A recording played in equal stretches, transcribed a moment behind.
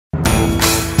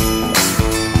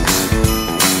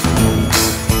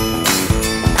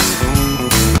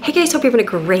guys, hope you're having a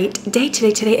great day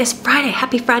today. Today is Friday.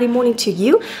 Happy Friday morning to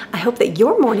you. I hope that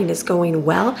your morning is going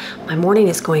well. My morning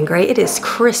is going great. It is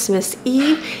Christmas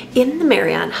Eve in the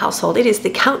Maryon household. It is the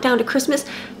countdown to Christmas,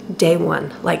 day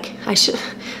one. Like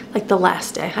the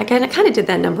last day. I kind of did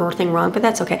that number thing wrong, but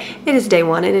that's okay. It is day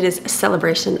one, and it is a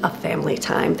celebration of family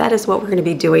time. That is what we're going to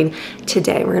be doing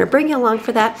today. We're going to bring you along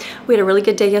for that. We had a really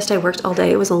good day yesterday. I worked all day.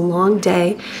 It was a long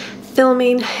day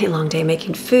filming, a long day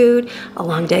making food, a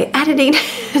long day editing.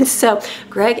 And so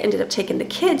Greg ended up taking the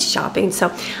kids shopping.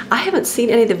 So I haven't seen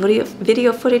any of the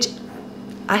video footage.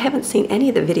 I haven't seen any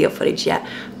of the video footage yet,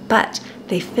 but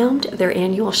they filmed their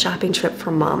annual shopping trip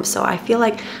for mom. So I feel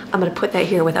like I'm gonna put that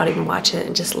here without even watching it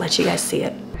and just let you guys see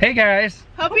it. Hey guys.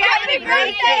 Hope you're having a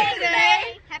great day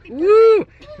today. Happy Woo!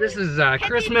 This is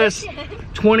Christmas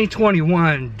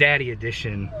 2021 Daddy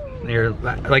Edition. Here,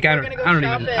 like I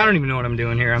don't even know what I'm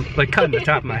doing here. I'm like cutting the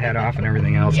top of my head off and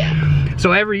everything else. Yeah.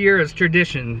 So every year as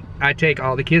tradition, I take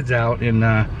all the kids out and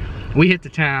we hit the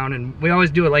town, and we always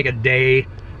do it like a day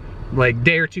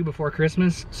or two before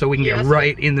Christmas, so we can get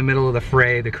right in the middle of the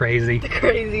fray, the crazy.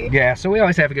 Yeah, so we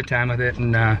always have a good time with it,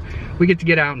 and we get to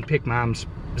get out and pick Mom's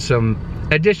some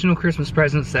additional Christmas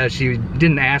presents that she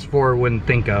didn't ask for or wouldn't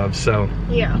think of. So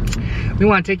yeah, we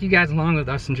want to take you guys along with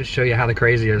us and just show you how the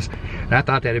crazy is. And I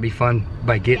thought that'd be fun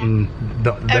by getting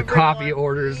the coffee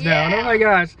orders down. Oh my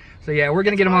gosh. So yeah, we're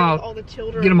gonna get them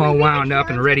all wound up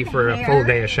and ready for a full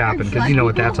day of shopping, because you know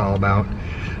what that's all about.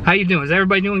 How you doing? Is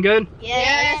everybody doing good?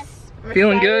 Yes.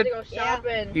 Feeling good?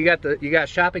 Yeah. You got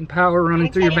shopping power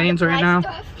running through your veins right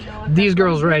now? These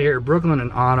girls right here, Brooklyn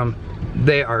and Autumn,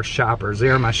 they are shoppers. They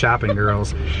are my shopping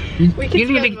girls. You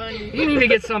need to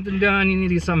get something done. You need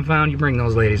to get something found. You bring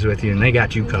those ladies with you, and they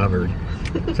got you covered.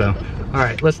 So, all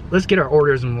right, let's get our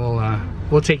orders, and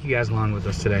we'll take you guys along with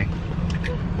us today.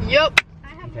 Yep.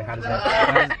 Okay,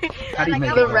 how do you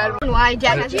make the red one? Why,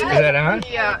 Dad? Is that on?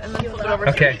 Yeah, and then flip it over.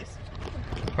 Okay.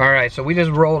 All right, so we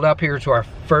just rolled up here to our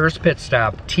first pit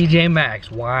stop, TJ Maxx.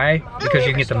 Why? Because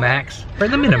you can get the max for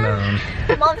the minimum.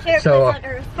 Mom's favorite place on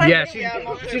earth. Yeah,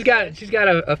 she's got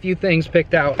a few things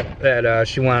picked out that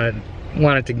she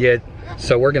wanted to get.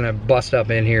 So we're gonna bust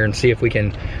up in here and see if we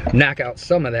can knock out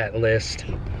some of that list.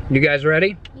 You guys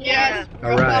ready? Yeah.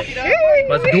 All right,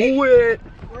 let's do it.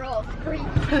 We're all free.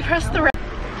 Press the red.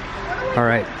 All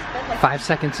right. 5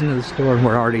 seconds into the store, and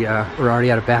we're already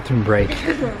at a bathroom break.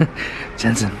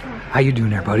 Jensen, how you doing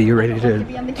there, buddy? You ready to?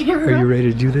 Are you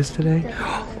ready to do this today?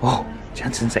 Oh,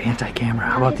 Jensen's anti-camera.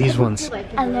 How about these ones?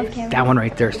 I love camera. That one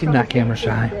right there. She's not camera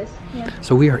shy. Yeah.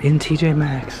 So we are in TJ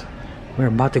Maxx. We're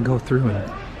about to go through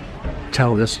and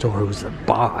tell this store who's the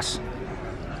boss.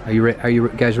 Are you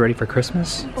guys ready for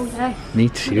Christmas? Oh yeah. Me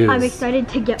too. I'm excited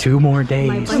to get 2 more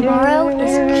days. Tomorrow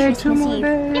is Christmas Eve.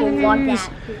 I want that.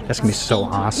 That's gonna be so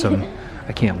awesome.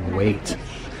 I can't wait.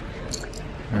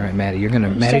 All right, Maddie,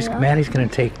 Maddie's gonna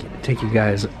take you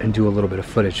guys and do a little bit of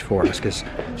footage for us, because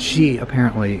she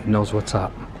apparently knows what's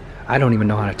up. I don't even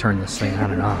know how to turn this thing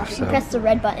on and off. So press the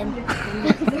red button.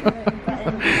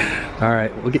 All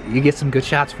right, you get some good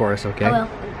shots for us, okay? I will.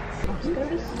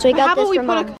 So we got this from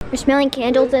Mom. We're smelling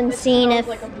candles and seeing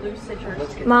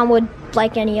if Mom would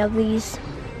like any of these.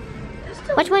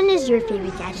 Which one is your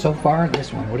favorite, Daddy? So far,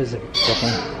 this one. What is it?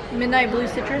 Midnight Blue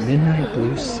Citrus. Midnight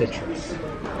Blue Citrus.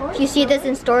 If you see this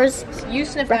in stores, You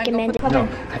sniff recommend it. No,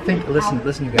 I think,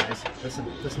 listen you guys. Listen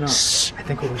up. I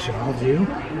think what we should all do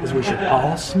is we should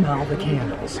all smell the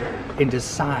candles and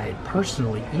decide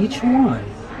personally, each one,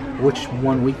 which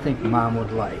one we think Mom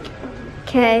would like.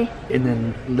 Okay. And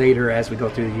then later, as we go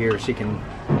through the year, she can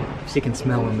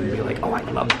smell them and be like, oh, I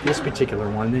love this particular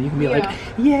one. And then you can be like,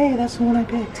 yay, that's the one I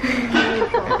picked.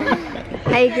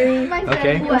 I agree.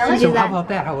 Okay. So how about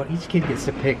that? How about each kid gets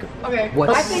to pick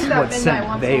what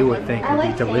scent they would think would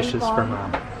be delicious for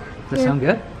Mom. Does that sound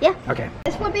good? Yeah. Okay.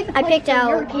 I picked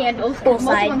out candles. poolside.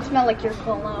 Most of them smell like your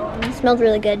cologne. It smells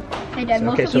really good. Hey Dad,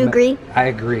 Okay, Do you agree? I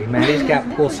agree. Maddie's got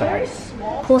poolside.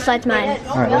 Poolside's mine.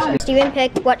 All right, let's Steven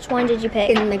picked, which one did you pick?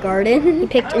 In the garden. He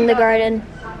picked in the garden.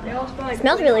 It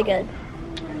smells really good.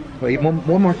 wait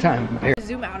one more time. Here.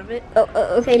 Zoom out of it. Oh,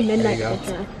 okay. There you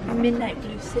go. Midnight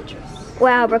Blue Citrus.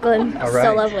 Wow, Brooklyn. All So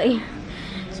right. lovely.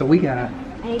 So we got.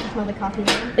 I need to smell the coffee.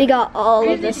 We got all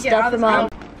of this stuff for Mom.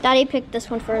 Daddy picked this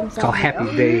one for It's himself. called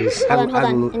Happy Days. Hold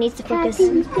on. It needs to focus.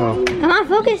 Oh, Come on,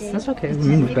 focus. that's okay. Let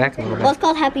me move back a little Well, bit. it's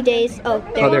called Happy Days. Oh,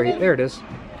 There it is.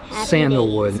 Happy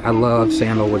Sandalwood. Days. I love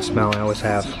sandalwood smell. I always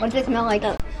have. What does it smell like?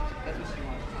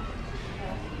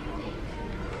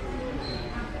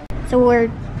 So we're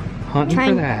Hunting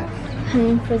for that.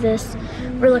 hunting for this.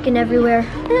 We're looking everywhere.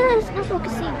 It's not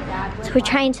focusing. So we're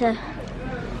trying to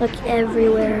look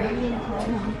everywhere.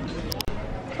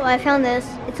 So I found this.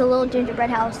 It's a little gingerbread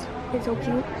house. It's so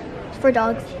cute. It's for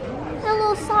dogs. And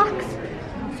little socks.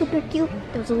 Super cute.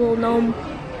 There's a little gnome.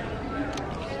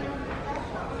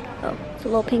 Oh, it's a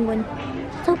little penguin.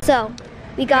 So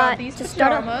we got these to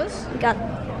start pajamas. off. We got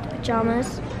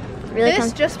pajamas. Really This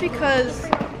comfy. just because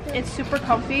it's super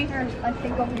comfy.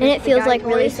 And it feels like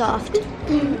really soft.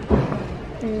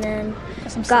 And then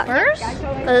Some got slippers.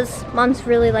 because Mom's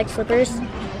really likes slippers.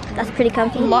 That's pretty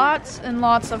comfy. Lots and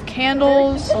lots of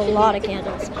candles. A lot of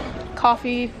candles.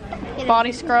 Coffee.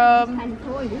 Body scrub.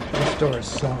 This store is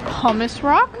so Hummus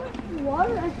rock.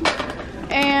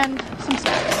 And some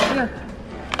snacks.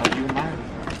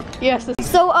 Yes. This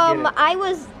So I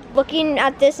was looking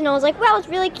at this and I was like, wow, it's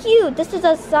really cute. This is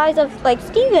the size of like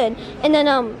Steven. And then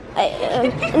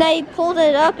I pulled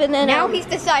it up and then Now he's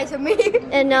the size of me.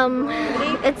 and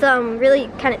it's really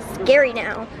kind of scary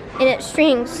now. And it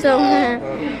shrinks. So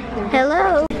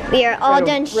hello. We are all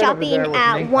done shopping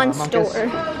at one store.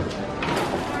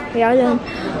 We are done.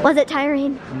 Was it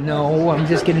tiring? No, I'm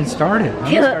just getting started.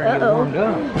 I'm just starting to get warmed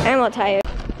up. I'm all tired.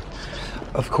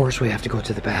 Of course, we have to go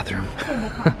to the bathroom.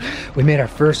 we made our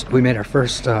first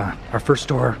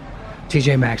store,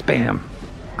 TJ Maxx. Bam,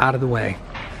 out of the way.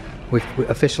 We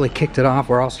officially kicked it off.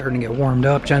 We're all starting to get warmed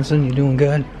up. Jensen, you doing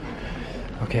good?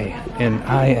 Okay, and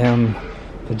I am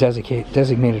the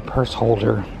designated purse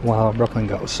holder while Brooklyn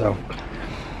goes. So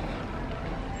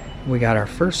we got our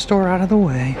first store out of the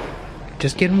way.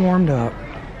 Just getting warmed up,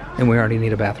 and we already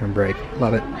need a bathroom break.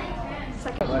 Love it.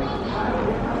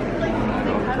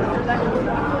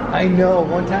 I know,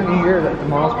 one time a year that the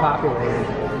mall's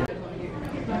populated.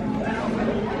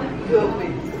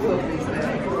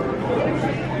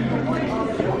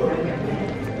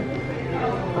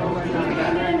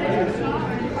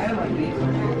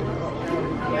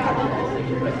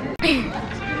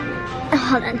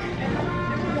 Hold on.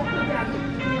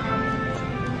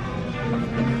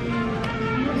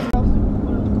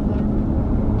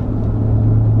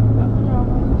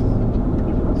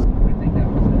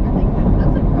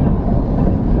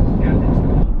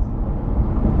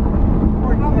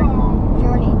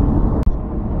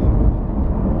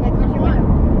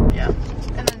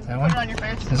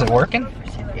 Is it working?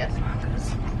 Yes.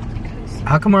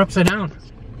 How come we're upside down?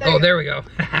 Oh, there we go.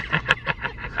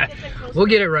 We'll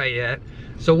get it right yet.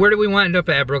 So where do we wind up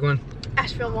at, Brooklyn?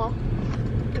 Asheville Mall.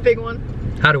 The big one.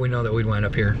 How do we know that we'd wind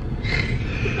up here?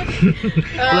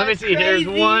 Let me see, there's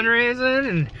one reason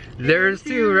and there's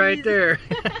two right there.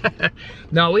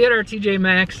 No, we had our TJ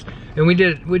Maxx and we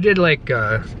did like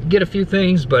get a few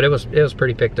things, but it was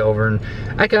pretty picked over, and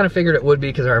I kind of figured it would be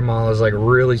because our mall is like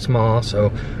really small.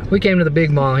 So we came to the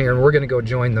big mall here and we're gonna go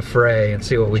join the fray and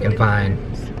see what we can find.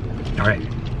 All right,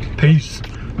 peace.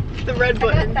 The red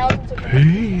button.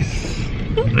 Peace.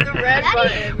 The red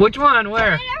button. Which one?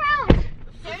 Where?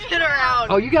 Spin around.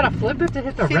 Oh, you gotta flip it to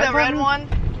hit the See red the red button?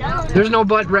 one? There's no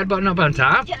red button up on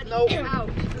top? Nope.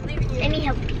 Let me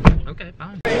help. Okay,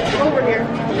 fine. Over here.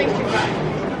 Thanks, you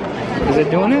guys. Is it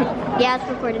doing it? Yeah, it's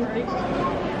recording.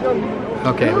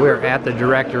 Okay, we're at the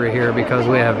directory here because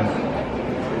we have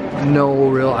no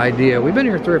real idea. We've been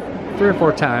here three or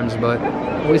four times, but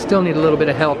we still need a little bit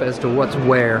of help as to what's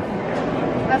where.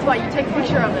 That's why you take a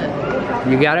picture of it.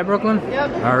 You got it, Brooklyn?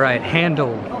 Yep. All right,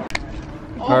 handled.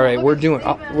 All right, we're doing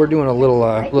a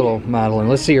little modeling.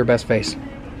 Let's see your best face.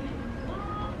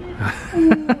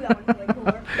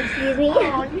 Excuse me.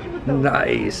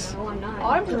 Nice. Oh,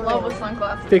 I'm in love with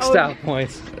sunglasses. Big style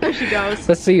points. There she goes.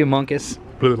 Let's see you, monkeys.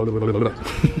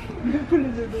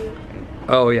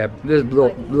 Oh yeah, this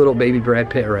little baby Brad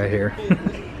Pitt right here.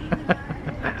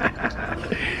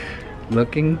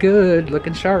 Looking good,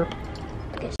 looking sharp.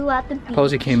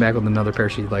 Posey came back with another pair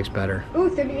she likes better. Ooh,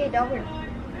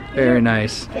 $38. Very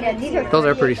nice. Yeah, these are Those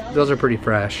are pretty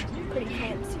fresh.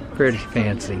 Pretty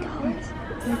fancy.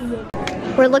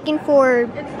 We're looking for.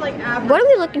 It's like What are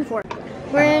we looking for?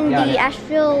 We're in the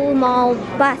Asheville Mall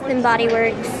Bath and Body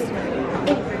Works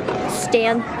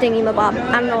stand thingy-mabob.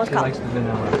 I don't know what it's She called. likes the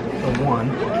vanilla. The one.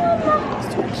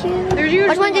 So cute. There's usually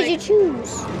Which one did like- you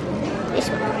choose? It's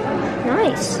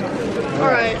nice.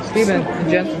 Alright. Steven and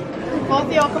Jensen. Both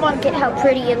of y'all, come on. Look at how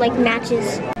pretty it like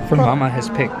matches. For Mama has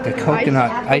picked the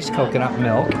coconut, iced coconut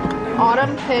milk.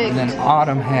 Autumn pig. And then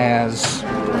Autumn has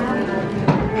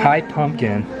high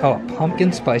pumpkin. Oh, a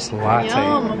pumpkin spice latte.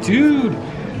 Yum. Dude!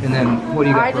 And then, what do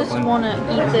you got, I just Brooklyn? want to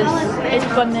eat this. It's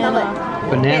banana.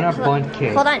 Banana bun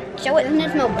cake. Hold on, show it.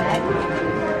 There's no bag.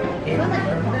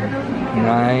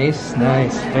 Nice,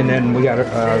 nice. And then we got A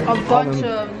bunch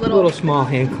of little small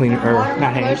hand cleaner, or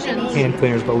not Lotions. hand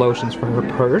cleaners, but lotions for her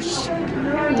purse.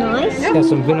 Nice. Got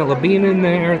some vanilla bean in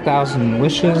there, 1,000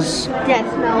 wishes. Yes,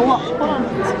 no. Hold on.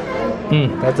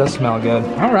 That does smell good.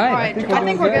 All right. Alright, I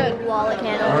think we're good. Wallet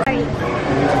candle.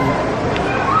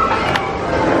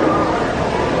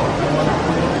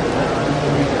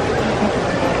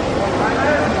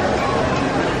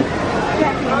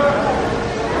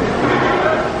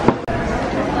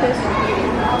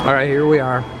 All right, here we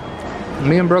are.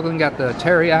 Me and Brooklyn got the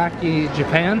teriyaki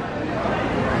Japan.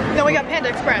 No, we got Panda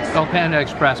Express. Oh, Panda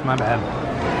Express, my bad.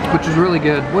 Which is really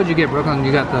good. What'd you get, Brooklyn?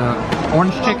 You got the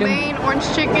orange chicken? Romaine, orange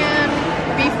chicken,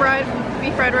 beef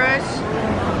fried rice.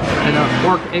 And a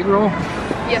pork egg roll?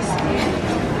 Yes.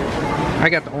 I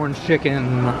got the orange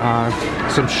chicken,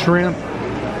 some shrimp,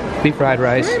 beef fried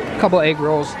rice, a couple egg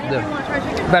rolls, the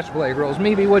vegetable egg rolls.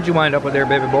 Maybe what'd you wind up with there,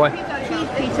 baby boy? Cheese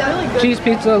pizza. Cheese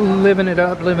pizza, living it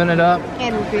up, living it up.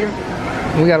 And root beer.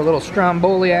 We got a little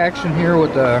stromboli action here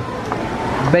with the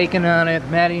bacon on it.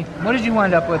 Maddie, what did you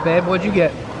wind up with, babe? What'd you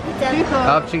get?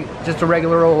 Just a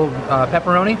regular old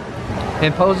pepperoni.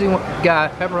 And Posey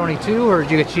got pepperoni too, or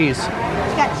did you get cheese?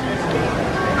 Got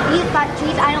cheese. He's got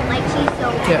cheese. I don't like cheese,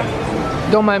 so Yeah.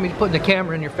 Don't mind me putting the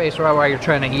camera in your face while you're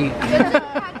trying to eat.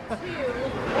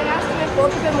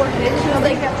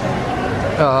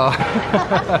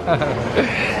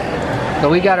 So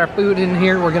we got our food in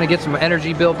here. We're gonna get some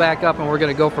energy built back up, and we're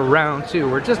gonna go for round 2.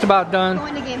 We're just about done.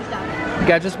 going to GameStop. We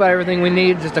got just about everything we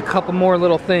need. Just a couple more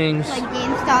little things, Like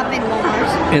GameStop and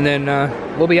Walmart. and then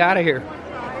we'll be out of here.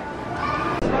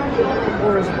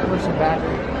 Where's the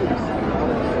battery?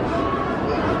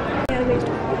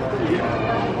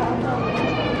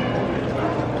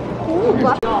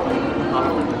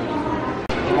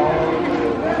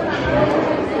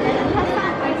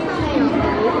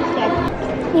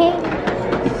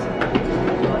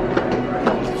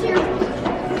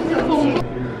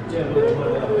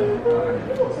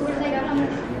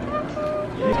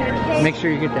 Make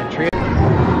sure you get that tray.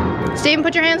 Steven,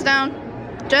 put your hands down.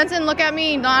 Jensen, look at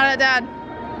me, not at Dad.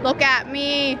 Look at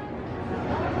me.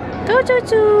 Go, choo,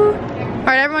 choo. All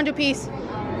right, everyone do peace.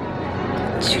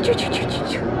 Choo, choo, choo, choo, choo,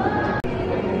 choo.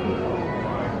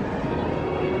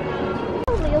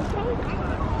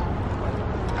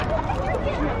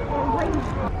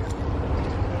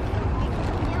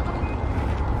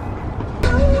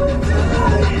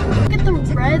 Look at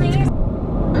the red.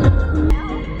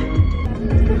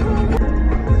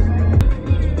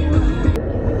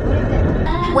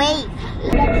 Wait.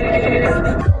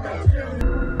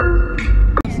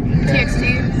 TXT.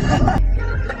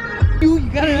 You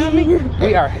got it on me?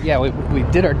 We are, yeah, we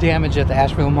did our damage at the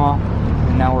Asheville Mall,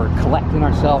 and now we're collecting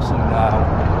ourselves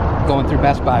and going through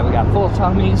Best Buy. We got full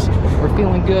tummies, we're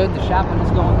feeling good, the shopping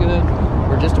is going good,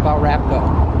 we're just about wrapped up.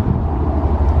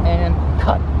 And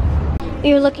cut.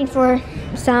 We were looking for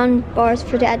sound bars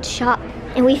for Dad's shop,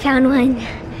 and we found one.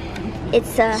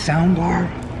 It's a Sound bar?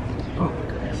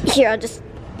 Here, I'll just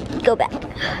go back.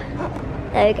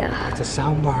 There you go. It's a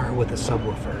sound bar with a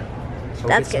subwoofer. So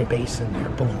That's get some good. bass in there,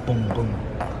 boom, boom, boom.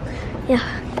 Yeah.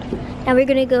 Now we're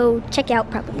gonna go check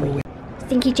out probably. I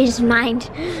think he changed his mind.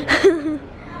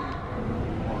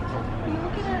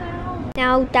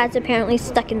 Now Dad's apparently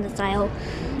stuck in this aisle,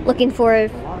 looking for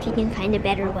if he can find a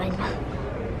better one.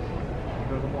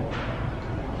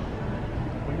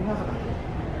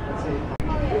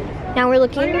 Now we're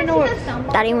looking.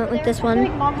 Daddy went with this one.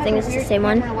 I think this is the same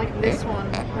one. Like this one,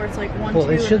 where it's like 1, Well,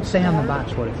 2. it should say on the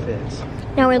box what it fits.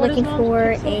 Now we're looking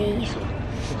for a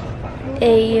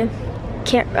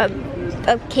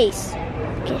case.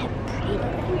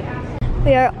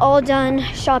 We are all done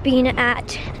shopping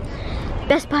at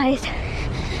Best Buy.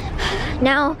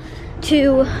 Now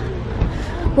to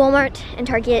Walmart and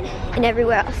Target and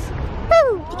everywhere else.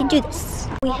 Woo! You can do this.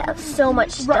 We have so much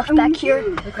stuff back here.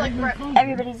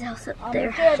 Everybody's else up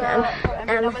there.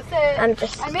 I'm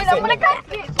just sitting back.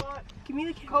 Give me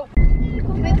the coat.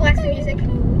 Can we blast the music?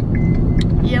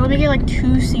 Yeah, let me get like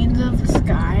 2 scenes of the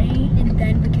sky. And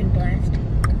then we can blast.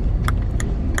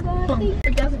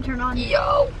 It doesn't turn on.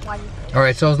 Yo. All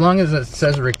right, so as long as it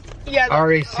says RAC,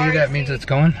 that means it's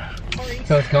going.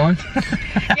 So it's going.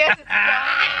 Yes,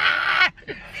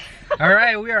 it's All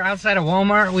right, we are outside of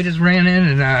Walmart. We just ran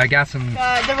in and got some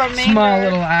the remainder. small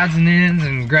little odds and ends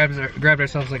and grabbed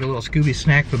ourselves like a little Scooby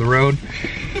snack for the road.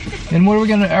 And what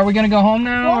are we gonna go home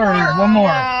now or one more?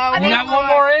 No, You got one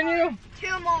more in you?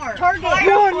 2 more.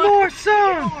 One more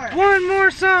song. One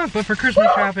more song. But for Christmas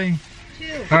shopping.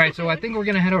 2. All right, so I think we're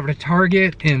gonna head over to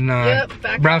Target and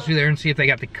browse through there and see if they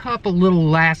got the couple little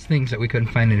last things that we couldn't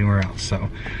find anywhere else. So,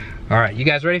 all right, you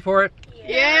guys ready for it?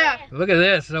 Yeah. Look at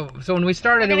this. So when we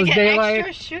started, it was daylight.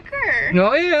 Extra sugar.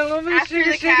 Oh yeah, a little bit of After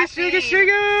sugar, the sugar, sugar, caffeine.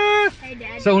 sugar. Hey,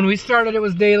 Dad. So when we started, it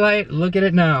was daylight. Look at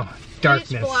it now, darkness.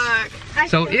 Pitch black.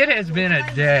 So it has been a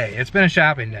day. It's been a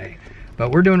shopping day. But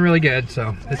we're doing really good,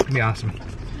 so this is gonna be awesome.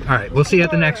 All right, we'll see you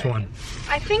at the next one.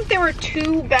 I think there were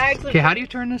 2 bags of... Okay, how do you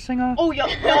turn this thing off? Oh, y'all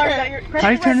already got your... How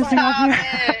do you turn this thing off?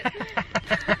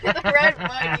 The red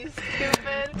button, you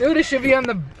stupid. Dude, it should be on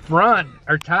the front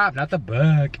or top, not the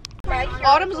back.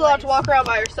 Autumn's allowed to walk around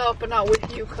by herself, but not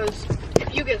with you, because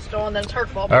if you get stolen, then it's her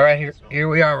fault. All right, here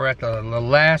we are. We're at the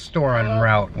last store en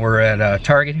route. We're at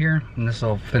Target here, and this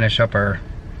will finish up our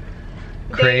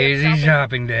crazy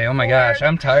shopping day. Oh my gosh,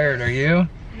 I'm tired. Are you?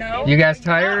 No. You guys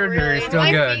tired, or are you still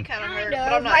good? Feet kind of hurt, but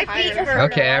I'm not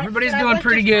tired. Okay, everybody's doing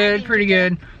pretty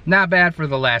good, Not bad for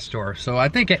the last store. So I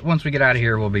think once we get out of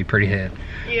here, we'll be pretty hit.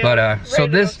 Yeah, but so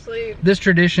this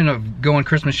tradition of going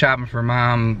Christmas shopping for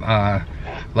mom,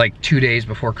 like 2 days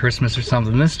before Christmas or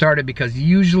something, this started because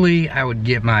usually I would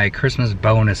get my Christmas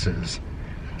bonuses,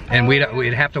 and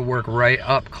we'd have to work right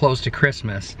up close to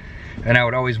Christmas, and I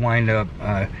would always wind up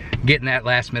getting that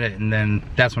last minute, and then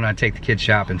that's when I'd take the kids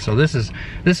shopping. So this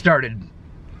started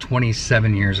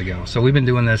 27 years ago. So we've been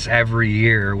doing this every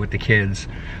year with the kids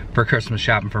for Christmas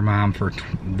shopping for mom for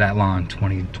that long,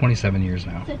 27 years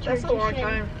now. That's a long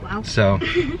time. Wow. So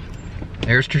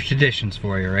there's traditions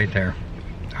for you right there.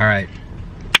 All right.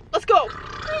 Let's go.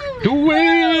 Do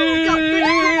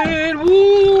it!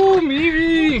 Woo,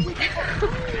 me!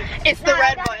 It's the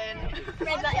red button.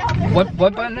 Red button. What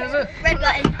button is it? Red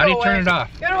button. How do you turn it off?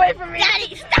 Get away from me.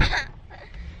 Daddy, stop.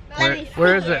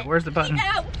 Where is it? Where's the button? Get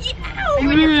out. Here,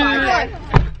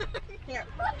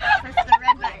 press the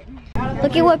red button.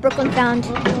 Look at what Brooklyn found.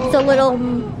 It's a little,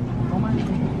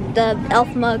 the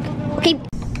elf mug. Okay.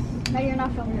 No, you're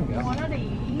not filming.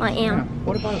 I am.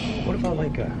 What about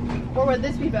like a... Or would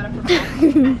this be better for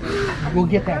me? We'll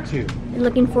get that too.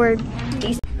 Looking for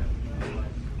these.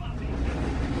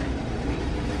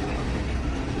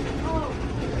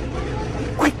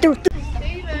 Quick, through.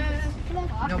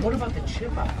 Now what about the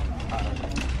chip out?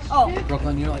 Oh.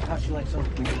 Brooklyn, you know like how she likes those.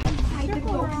 Then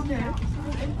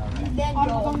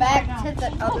go back to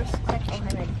the other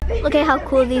section. Look at how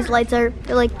cool these lights are.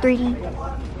 They're like 3D.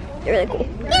 They're really cool.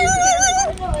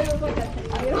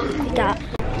 That.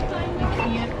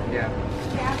 Yeah.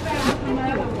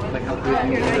 Like how good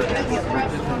you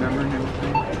remember and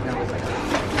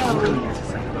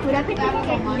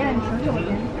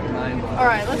everything?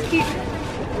 Alright, let's keep.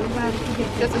 Is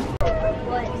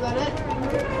that it?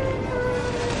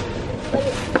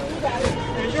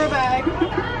 There's your bag.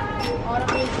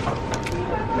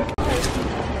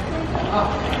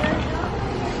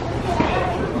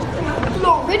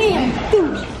 Floridian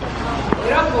food.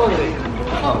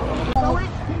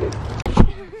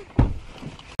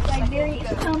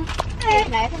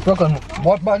 Brooklyn,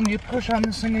 what button do you push on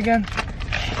this thing again?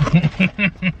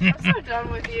 I'm so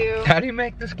done with you. How do you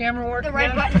make this camera work? The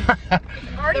red button.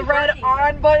 The red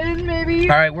on button, maybe?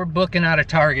 All right, we're booking out of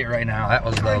Target right now. That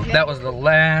was the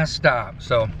last stop.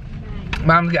 So,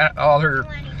 Mom's got all her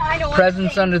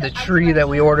presents under the tree that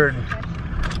we ordered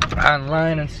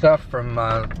online and stuff from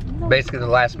basically the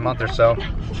last month or so.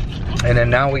 And then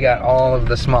now we got all of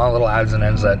the small little odds and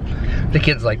ends that the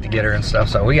kids like to get her and stuff.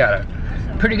 So we got a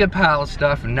pretty good pile of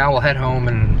stuff, and now we'll head home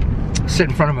and sit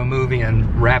in front of a movie and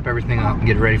wrap everything up and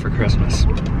get ready for Christmas.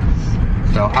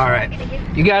 So, all right.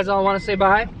 You guys all want to say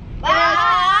bye?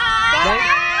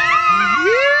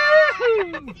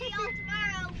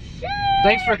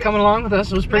 Thanks for coming along with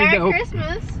us. It was pretty dope. Merry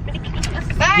Christmas.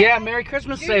 Yeah, Merry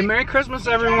Christmas. Say Merry Christmas,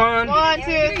 everyone. 1, 2,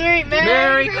 3.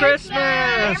 Merry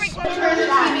Christmas.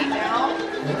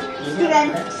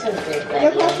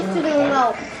 You're closest to the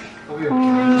remote.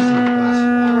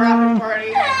 Wrapping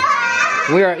party.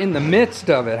 We are in the midst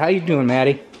of it. How you doing,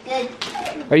 Maddie? Good.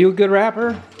 Are you a good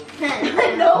rapper?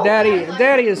 No.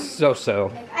 Daddy is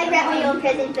so-so. I wrap my own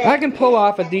present. I can pull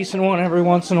off a decent one every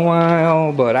once in a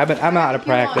while, but I'm out of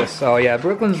practice. So yeah,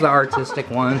 Brooklyn's the artistic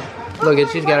one. Look at,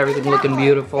 she's got everything looking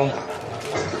beautiful.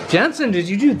 Jensen, did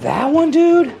you do that one,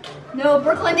 dude? No,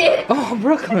 Brooklyn did. Oh,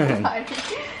 Brooklyn.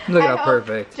 Look how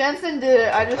perfect. Jensen did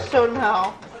it. I just showed him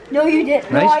how. No, you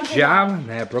didn't. Nice job on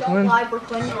that, Brooklyn. Why,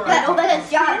 Brooklyn?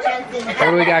 That's job, Jensen. What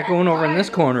do we got going over in this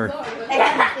corner?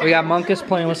 We got Munkus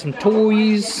playing with some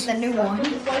toys. The new one. It's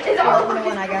the new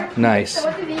one I got. Nice.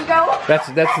 That's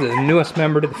the newest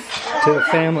member to the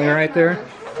family right there.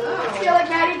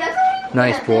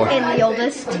 Nice boy. And the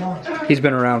oldest. He's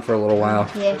been around for a little while.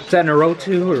 Yeah. Is that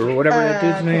Naruto or whatever that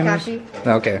dude's name Kakashi. is?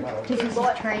 Okay.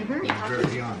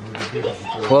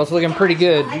 Well, it's looking pretty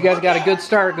good. You guys got a good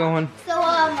start going. So,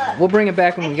 We'll bring it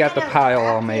back when we got the pile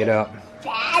all made up.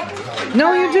 Dad.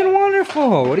 No, you did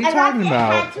wonderful. What are you talking I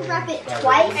about? had to wrap it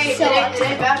twice, so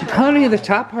Honey, the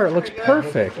top part looks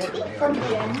perfect.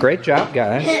 Great job,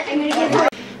 guys. I'm gonna give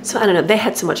So I don't know, they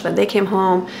had so much fun. They came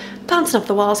home, bouncing off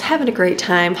the walls, having a great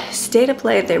time, stayed up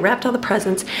late, they wrapped all the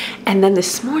presents. And then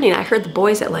this morning I heard the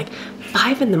boys at like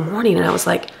 5 in the morning and I was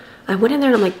like, I went in there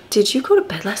and I'm like, did you go to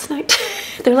bed last night?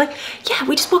 They're like, yeah,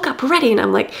 we just woke up, we're ready. And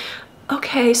I'm like,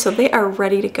 okay, so they are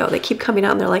ready to go. They keep coming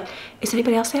out and they're like, is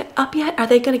anybody else up yet? Are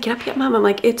they gonna get up yet, Mom? I'm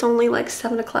like, it's only like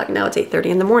 7 o'clock. Now it's 8:30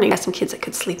 in the morning. I have some kids that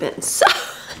could sleep in. So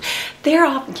they're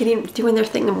off doing their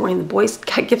thing in the morning. The boys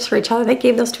got gifts for each other. They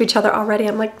gave those to each other already.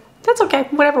 I'm like, that's okay,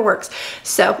 whatever works.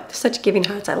 So such giving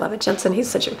hearts. I love it. Jensen,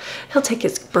 he'll take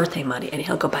his birthday money and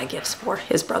he'll go buy gifts for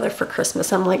his brother for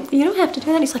Christmas. I'm like, you don't have to do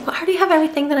that. He's like, well, I already have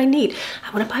everything that I need.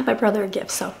 I want to buy my brother a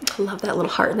gift. So I love that little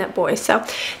heart in that boy. So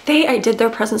I did their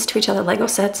presents to each other, Lego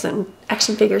sets and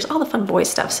action figures, all the fun boy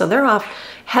stuff. So they're off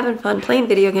having fun, playing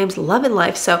video games, loving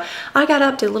life. So I got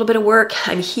up, did a little bit of work.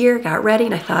 I'm here, got ready,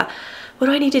 and I thought, what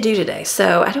do I need to do today?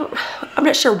 So I'm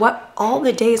not sure what all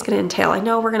the day is gonna entail. I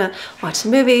know we're gonna watch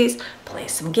some movies, play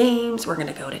some games, we're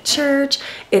gonna go to church,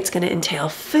 it's gonna entail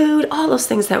food, all those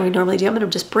things that we normally do. I'm gonna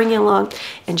just bring you along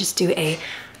and just do a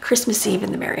Christmas Eve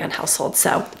in the Maryon household.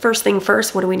 So first thing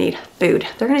first, what do we need? Food.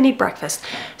 They're gonna need breakfast.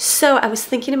 So I was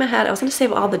thinking in my head, I was gonna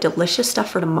save all the delicious stuff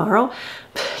for tomorrow,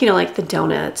 you know, like the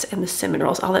donuts and the cinnamon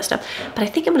rolls, all that stuff. But I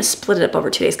think I'm gonna split it up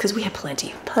over 2 days because we have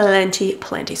plenty. So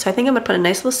I think I'm gonna put a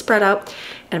nice little spread out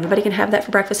and everybody can have that for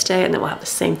breakfast today and then we'll have the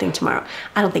same thing tomorrow.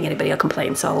 I don't think anybody will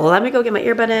complain. So let me go get my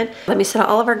earbud in. Let me set out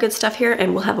all of our good stuff here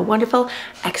and we'll have a wonderful,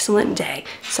 excellent day.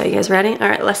 So you guys ready? All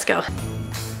right, let's go.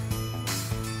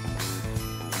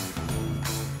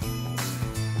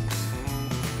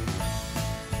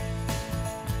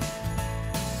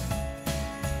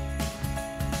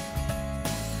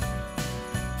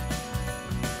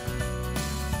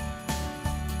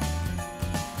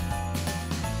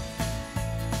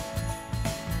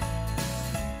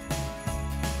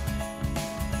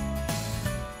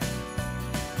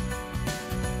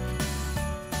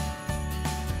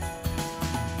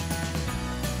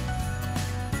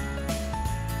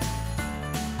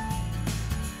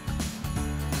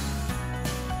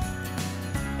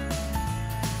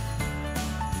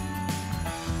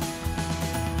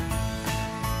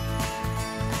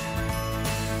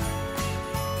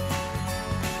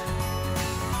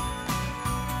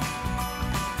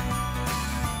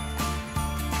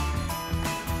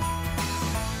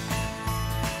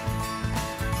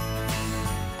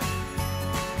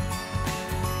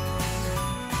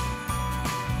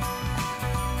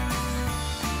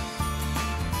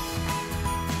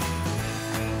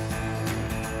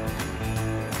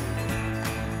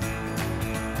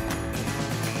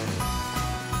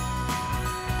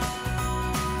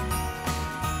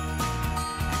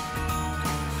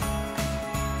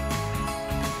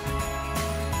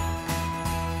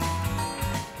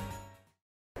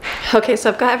 Okay, so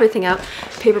I've got everything out.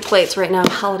 Paper plates right now,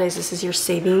 holidays, this is your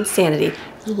saving sanity.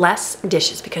 Less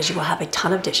dishes because you will have a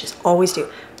ton of dishes, always do.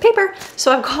 Paper,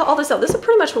 so I've got all this out. This is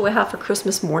pretty much what we have for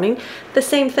Christmas morning, the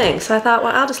same thing. So I thought,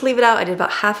 well, I'll just leave it out. I did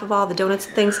about half of all the donuts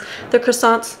and things. The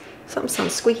croissants, something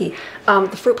sounds squeaky. The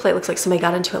fruit plate looks like somebody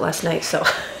got into it last night, so.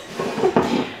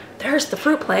 There's the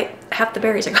fruit plate, half the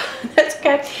berries are gone, that's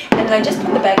okay. And then I just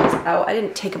put the baggies out. I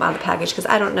didn't take them out of the package because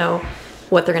I don't know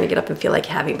what they're gonna get up and feel like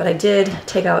having, but I did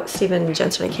take out, Stephen and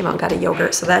Jensen came out and got a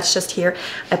yogurt, so that's just here.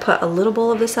 I put a little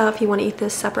bowl of this out if you wanna eat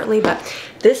this separately, but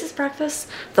this is breakfast.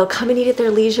 They'll come and eat at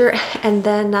their leisure, and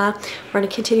then we're gonna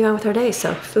continue on with our day.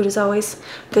 So food is always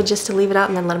good just to leave it out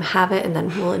and then let them have it, and then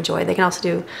we'll enjoy. They can also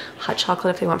do hot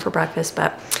chocolate if they want for breakfast,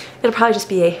 but it'll probably just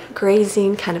be a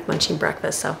grazing, kind of munching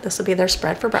breakfast. So this will be their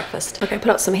spread for breakfast. Okay, I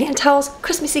put out some hand towels,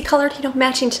 Christmassy colored, you know,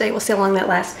 matching today. We'll see how long that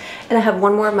lasts. And I have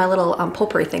one more of my little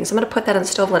potpourri things. I'm gonna put that on the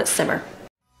stove, let it simmer.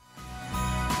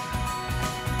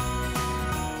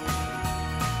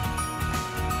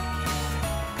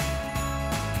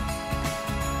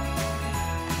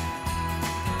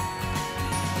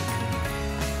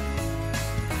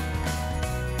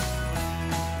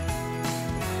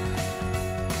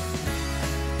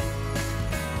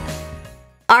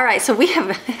 All right, so we have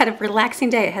had a relaxing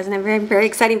day. It hasn't been very, very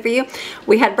exciting for you.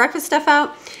 We had breakfast stuff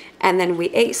out, and then we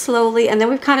ate slowly, and then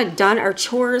we've kind of done our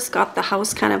chores, got the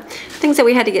house kind of, things that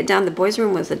we had to get done. The boys'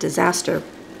 room was a disaster.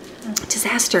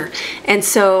 And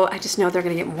so I just know they're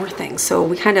gonna get more things. So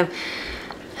we kind of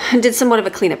did somewhat of a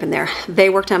cleanup in there. They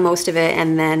worked on most of it,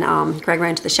 and then Greg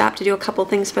ran to the shop to do a couple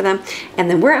things for them. And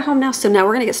then we're at home now, so now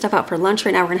we're gonna get stuff out for lunch.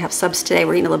 Right now we're gonna have subs today.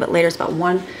 We're eating a little bit later, it's about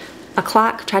 1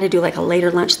 o'clock. Try to do like a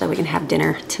later lunch so that we can have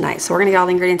dinner tonight. So we're gonna get all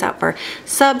the ingredients out for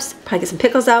subs, probably get some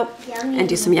pickles out, and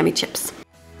do some yummy chips.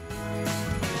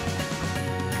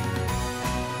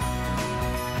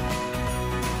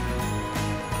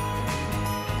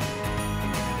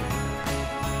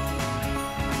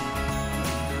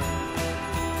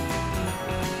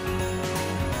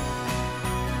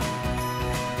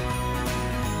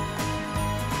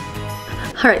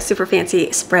 All right, super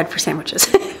fancy spread for sandwiches.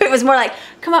 It was more like,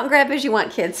 come out and grab as you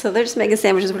want, kids. So they're just making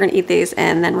sandwiches. We're gonna eat these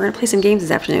and then we're gonna play some games this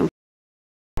afternoon.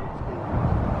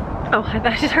 Oh,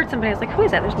 I just heard somebody. I was like, who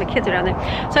is that? There's my kids are down there.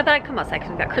 So I thought I'd come outside because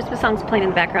we've got Christmas songs playing in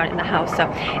the background in the house. So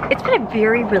it's been a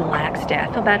very relaxed day.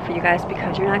 I feel bad for you guys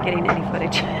because you're not getting any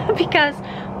footage because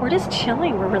we're just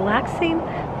chilling. We're relaxing.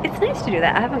 It's nice to do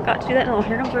that. I haven't got to do that. Oh,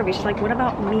 here comes Ruby. She's like, what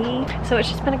about me? So it's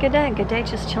just been a good day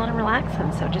just chilling and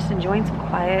relaxing. So just enjoying some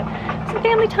quiet, some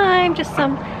family time, just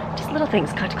little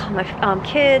things. Got to call my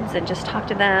kids and just talk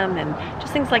to them and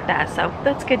just things like that. So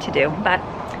that's good to do. But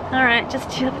all right, just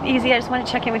chill, easy. I just want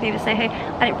to check in with you to say, hey,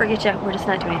 I didn't forget you. We're just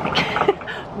not doing anything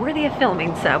worthy of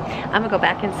filming. So I'm gonna go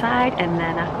back inside and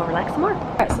then go relax some more.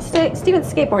 All right, so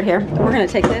Steven's skateboard here. We're gonna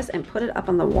take this and put it up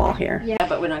on the wall here. Yeah,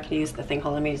 but we're not gonna use the thing.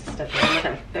 Hold on, let me just step here.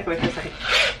 Okay, back away for a second.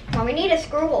 Well, we need a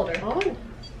screw holder. Oh.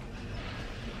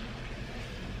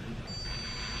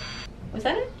 Was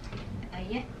that it?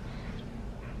 Yeah.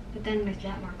 But then there's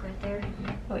that mark right there.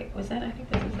 Oh, wait, was that? I think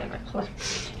this is it. Right. Hold on.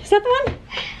 Is that the one?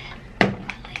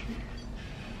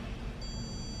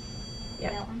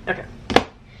 Yeah. Okay.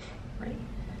 Ready?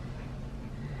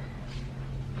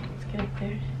 Let's get up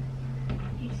there.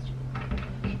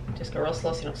 Just go real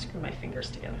slow so you don't screw my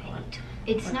fingers together. Hold on.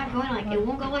 It's not going like, it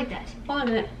won't go like that. Hold on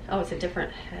a minute. Oh, it's a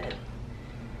different head.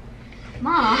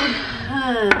 Mom.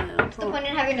 What's the point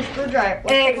in having a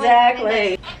screwdriver?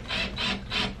 Exactly.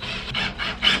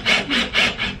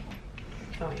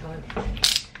 Oh, wait, hold on.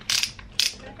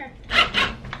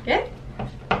 Okay.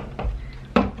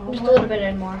 Just a little bit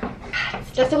and more.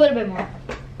 Just a little bit more.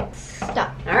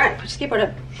 Stop. All right, put your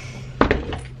skateboard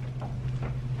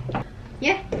up.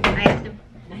 Yeah, I asked him.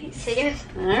 Nice. Say yes.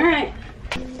 All right.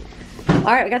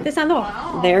 All right, we got this on the wall.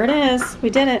 Wow. There it is. We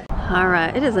did it. All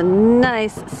right, it is a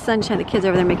nice sunshine. The kids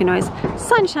over there making noise.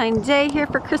 Sunshine day here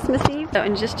for Christmas Eve. So,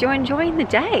 and just enjoying the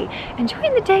day.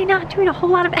 Enjoying the day, not doing a whole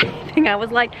lot of anything. I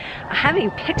was like, I haven't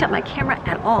even picked up my camera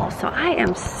at all. So I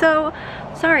am so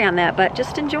sorry on that, but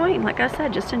just enjoying, like I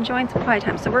said, just enjoying some quiet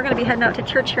time. So we're gonna be heading out to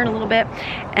church here in a little bit.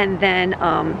 And then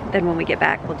when we get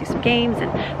back, we'll do some games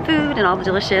and food and all the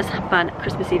delicious, fun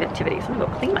Christmas Eve activities. I'm gonna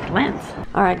go clean my lens.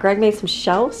 All right, Greg made some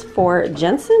shelves for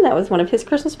Jensen. That was one of his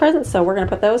Christmas presents. So we're gonna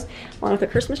put those along with the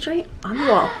Christmas tree on the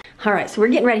wall. All right, so we're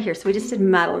getting ready here. So we just did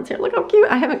Madeline's hair. Look how cute.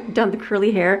 I haven't done the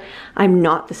curly hair. I'm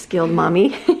not the skilled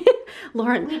mommy.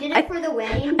 Lauren. We did it for the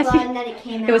wedding, but then it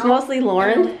came out. It was mostly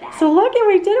Lauren. So look at,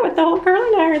 we did it with the whole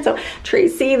curling iron. So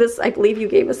Tracy, this, I believe you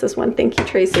gave us this one. Thank you,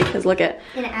 Tracy, because look at,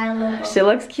 she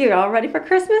looks cute, all ready for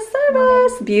Christmas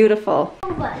service. Beautiful.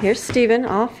 Here's Steven,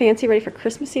 all fancy, ready for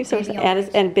Christmas Eve service.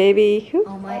 And baby, who?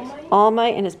 All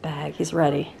Might in his bag, he's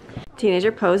ready.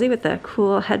 Teenager Posey with the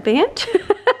cool headband.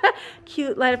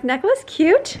 Cute light up necklace,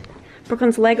 cute.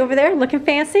 Brooklyn's leg over there, looking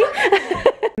fancy.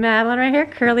 Madeline right here,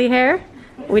 curly hair.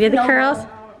 We did the curls.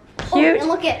 Cute. Oh, and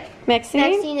look at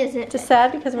Maxine is it? Just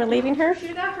sad because we're leaving her.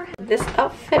 This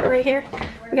outfit right here.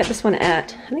 We got this one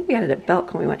at, I think we got it at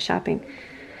Belk when we went shopping.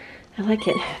 I like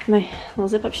it. My little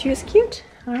zip up shoe is cute.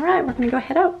 All right, we're gonna go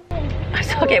head out.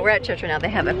 Okay, we're at church right now. They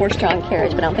have a horse-drawn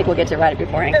carriage, but I don't think we'll get to ride it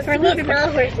beforehand. The sweet smell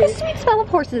of horses. The sweet smell of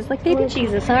horses, like baby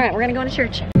Jesus. All right, we're gonna go into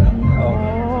church.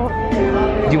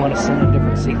 Do you want to sit in a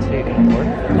different seat today to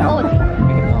record?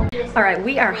 No. All right,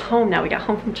 we are home now. We got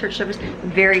home from church service.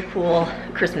 Very cool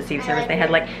Christmas Eve service. They had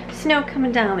like snow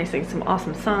coming down. They sang some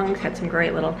awesome songs, had some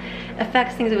great little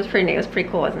effects, things. It was pretty neat. It was pretty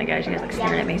cool, wasn't it, guys? You guys like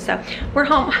staring at me. So we're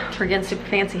home. We're getting super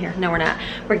fancy here. No, we're not.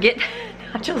 We're getting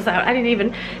nachos out. I didn't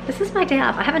even, this is my day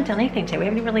off. I haven't done anything today. We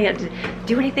haven't really had to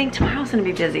do anything. Tomorrow's gonna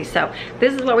be busy. So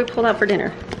this is what we pulled out for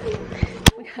dinner.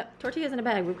 We got tortillas in a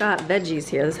bag. We've got veggies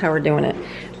here. This is how we're doing it.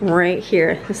 Right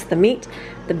here. This is the meat,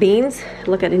 the beans.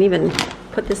 Look, I didn't even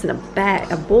put this in a bag,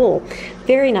 a bowl.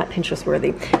 Very not Pinterest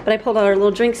worthy. But I pulled out our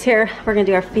little drinks here. We're gonna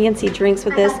do our fancy drinks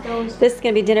with this. This is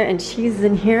gonna be dinner, and cheese is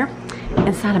in here.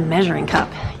 Inside a measuring cup.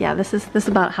 Yeah, this is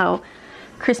about how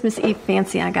Christmas Eve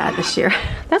fancy I got this year.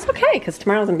 That's okay, because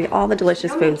tomorrow's gonna be all the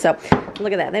delicious food. So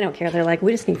look at that, they don't care. They're like,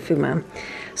 we just need food, Mom.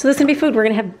 So this is gonna be food. We're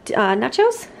gonna have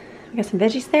nachos. We got some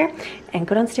veggies there, and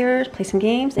go downstairs, play some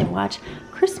games, and watch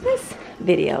Christmas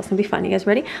videos. It's gonna be fun. You guys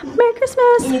ready? Merry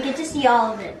Christmas! And you get to see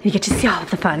all of it. You get to see all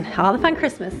of the fun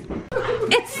Christmas.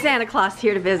 It's Santa Claus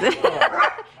here to visit.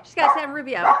 She's got Santa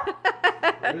Ruby out.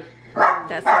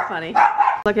 That's so funny.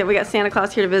 Look at, we got Santa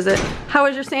Claus here to visit. How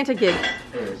was your Santa gig?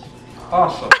 It was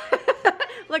awesome.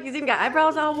 Look, he's even got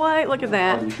eyebrows all white. Look at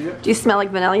that. Do you smell like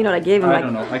vanilla? You know what I gave him? I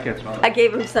don't know. I can't smell it. I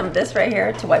gave him some of this right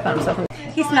here to wipe on himself.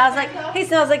 He smells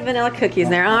like vanilla cookies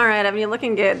there. All right, Evan, you're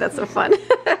looking good. That's so fun.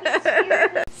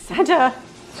 Santa.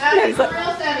 That's for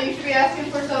real Santa. You should be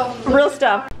asking for some real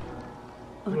stuff.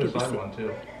 There's one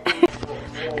too.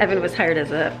 Evan was hired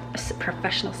as a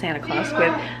professional Santa Claus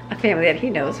with a family that he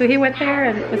knows. So he went there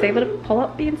and was able to pull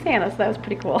up being Santa, so that was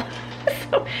pretty cool.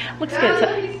 So, looks good. So,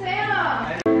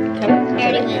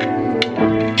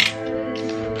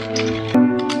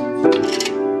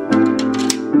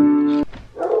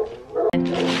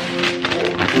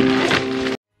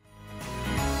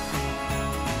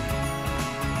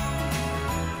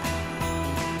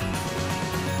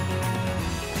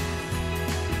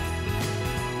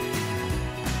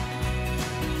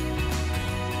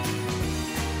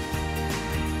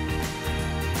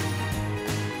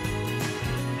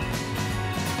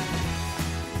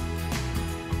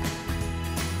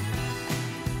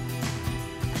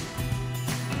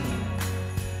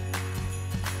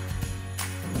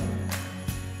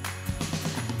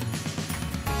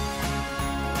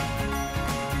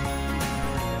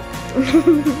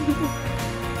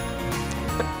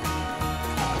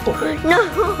 No.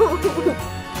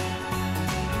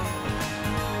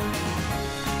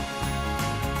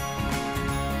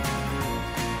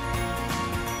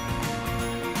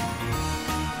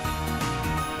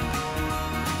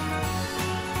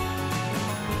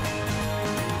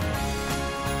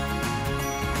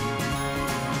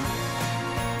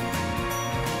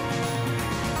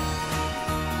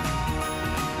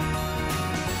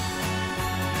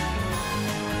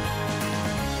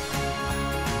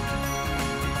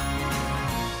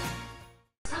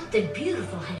 Something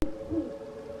beautiful,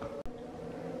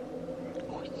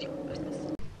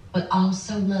 but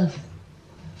also lovely.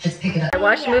 Let's pick it up. I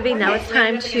watched the movie, now it's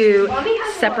time to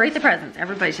separate the presents.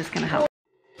 Everybody's just gonna help.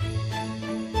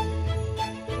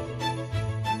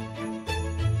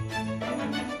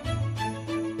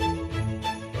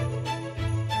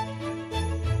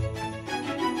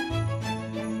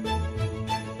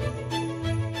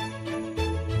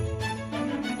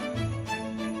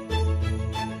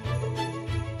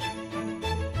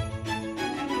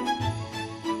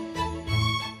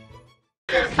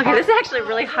 Okay, this is actually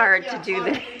really hard to do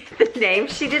the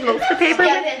names. She did most of the paper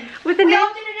with the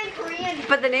names,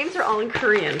 but the names are all in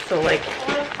Korean. So like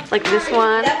this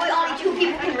one. That way only 2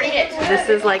 people can read it. This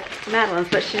is like Madeline's,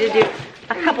 but she did do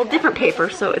a couple different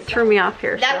papers, so it threw me off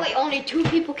here. That way only 2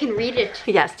 people can read it.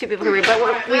 Yes, 2 people can read. But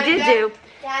what we did do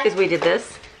is we did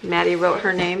this. Maddie wrote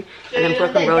her name, and then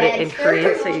Brooklyn wrote it in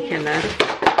Korean, so you can match that.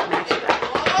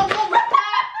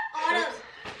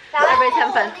 Everybody's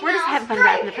having fun. We're just having fun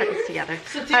wrapping the presents together.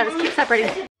 All right, let's keep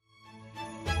separating.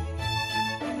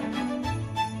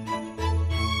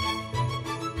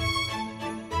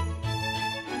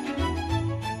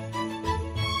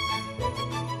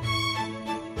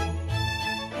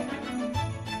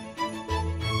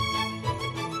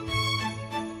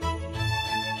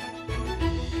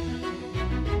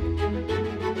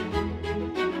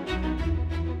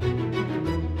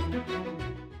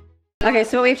 Okay,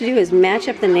 so what we have to do is match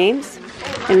up the names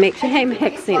and make sure I'm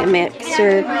mixing and make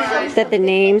sure that the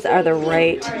names are the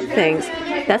right things.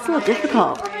 That's a little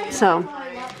difficult. So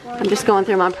I'm just going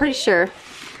through them. I'm pretty sure,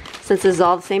 since this is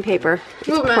all the same paper,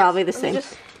 it's probably the same.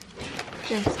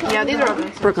 Yeah, these are all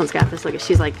nice. Brooklyn's got this. Look,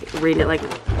 she's like reading it like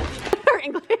her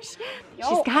English.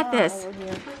 She's got this.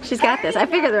 She's got this. I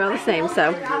figured they're all the same,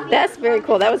 so that's very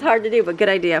cool. That was hard to do, but good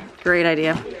idea. Great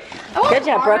idea. Good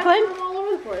job, Brooklyn.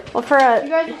 Well, for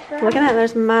look at that,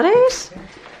 there's Maddie's.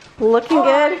 Looking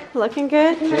good, looking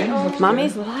good.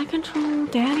 Mommy's light control,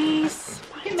 Daddy's,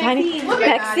 Tiny,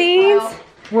 Maxine's,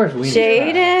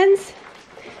 Jaden's.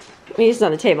 He's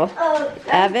on the table.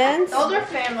 Evans,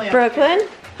 Brooklyn,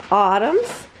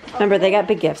 Autumn's. Remember, they got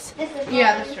big gifts.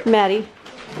 Yeah, that's true. Maddie,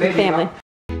 family.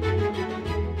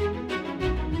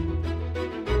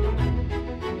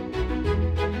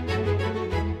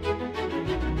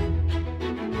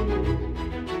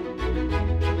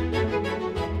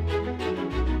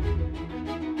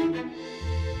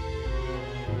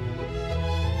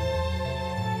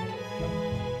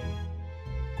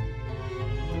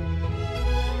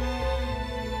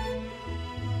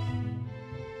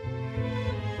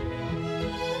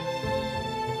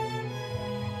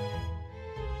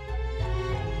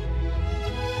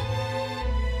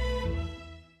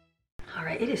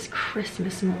 It is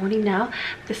Christmas morning now.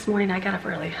 This morning I got up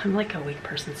early. I'm like a weak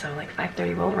person, so like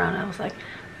 5:30 rolled around and I was like,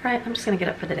 all right, I'm just gonna get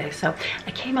up for the day. So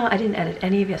I came out, I didn't edit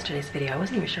any of yesterday's video. I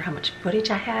wasn't even sure how much footage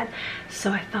I had.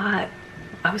 So I thought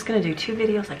I was gonna do 2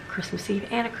 videos, like a Christmas Eve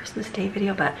and a Christmas Day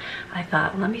video, but I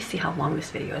thought, let me see how long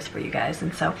this video is for you guys.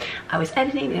 And so I was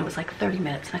editing and it was like 30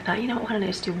 minutes. And I thought, you know what, why don't I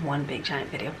just do one big giant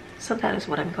video? So that is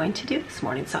what I'm going to do this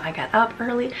morning. So I got up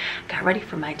early, got ready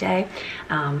for my day.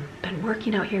 Been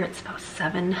working out here. It's about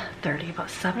 7:30, about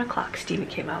 7 o'clock. Steven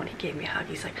came out and he gave me a hug.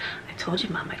 He's like, I told you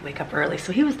Mom I'd wake up early.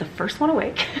 So he was the first one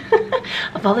awake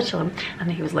of all the children. And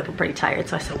then he was looking pretty tired.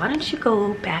 So I said, why don't you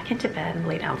go back into bed and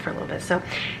lay down for a little bit? So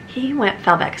he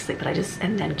fell back asleep, but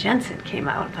and then Jensen came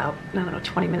out about, I don't know,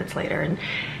 20 minutes later, and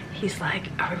he's like,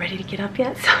 are we ready to get up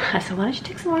yet? So I said, why don't you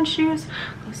take some orange shoes,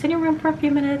 go sit in your room for a few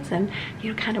minutes and,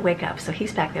 you know, kind of wake up. So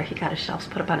he's back there. He got his shelves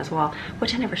put up on his wall,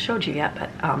 which I never showed you yet,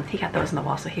 but he got those on the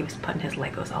wall. So he was putting his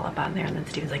Legos all up on there. And then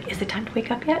Steven's like, is it time to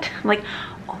wake up yet? I'm like,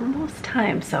 almost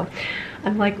time. So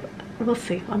I'm like, we'll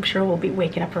see. I'm sure we'll be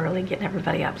waking up early, getting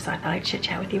everybody up. So I thought I'd chit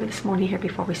chat with you this morning here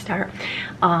before we start.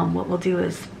 What we'll do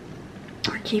is,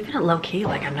 we're keeping it low-key.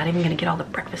 Like, I'm not even gonna get all the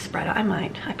breakfast spread out.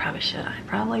 I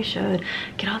probably should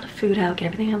get all the food out, get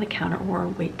everything on the counter, or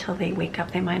wait till they wake up.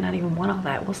 They might not even want all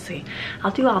that. We'll see. I'll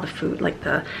do all the food, like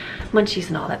the munchies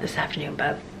and all that this afternoon,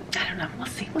 but I don't know. We'll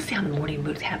see how the morning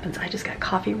mood happens. I just got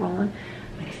coffee rolling.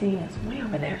 Maxine is way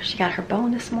over there. She got her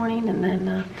bone this morning, and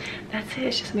then that's it.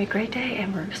 It's just gonna be a great day,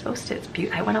 and we're supposed to. It's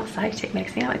beautiful. I went outside to take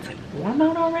Maxine out. It's like warm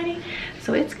out already,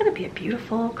 so it's gonna be a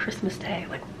beautiful Christmas day.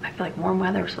 Like, I feel like warm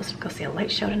weather. We're supposed to go see a light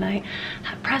show tonight,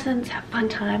 have presents, have fun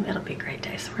time. It'll be a great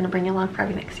day. So we're gonna bring you along for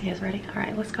everything. So you guys ready? All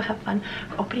right, let's go have fun.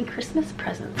 We're opening Christmas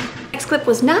presents. Next clip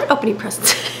was not opening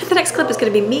presents. The next clip is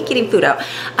gonna be me getting food out.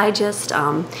 I just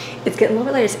it's getting a little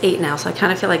bit later. It's 8 now, so I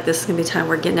kind of feel like this is gonna be time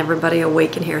we're getting everybody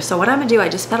awake in here. So what I'm gonna do, I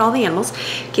just fed all the animals.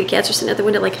 Kitty cats are sitting at the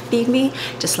window like, feed me.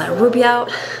 Just let Ruby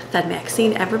out, fed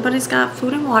Maxine. Everybody's got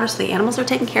food and water, so the animals are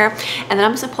taken care of. And then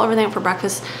I'm just gonna pull everything out for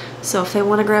breakfast. So if they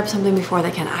want to grab something before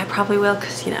they can, I probably will,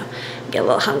 because, you know, I get a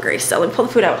little hungry. So let me pull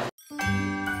the food out.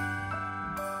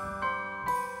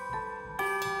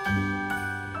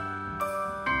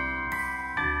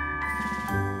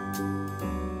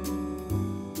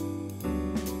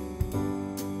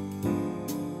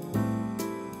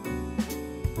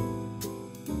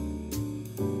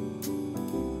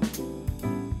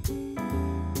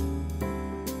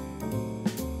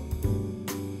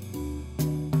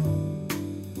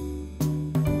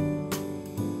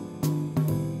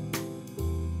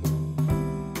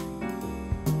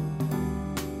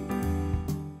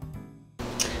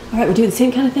 All right, we're doing the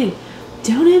same kind of thing.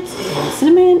 Donuts and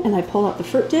cinnamon, and I pull out the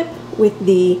fruit dip with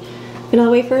the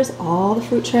vanilla wafers, all the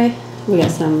fruit tray. We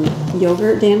got some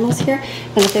yogurt animals here,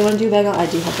 and if they want to do bagel, I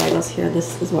do have bagels here.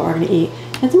 This is what we're gonna eat,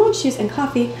 and some orange juice and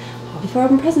coffee, all before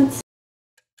open presents.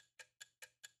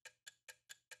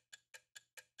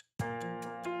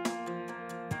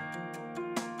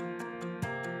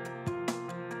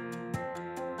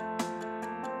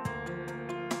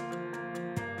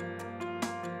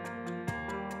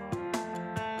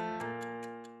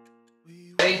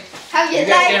 You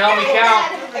guys can help me count.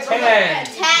 10,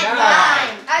 9,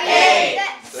 8,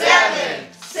 7,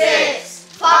 6,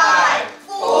 5,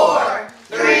 4,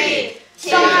 3, 2,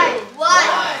 1.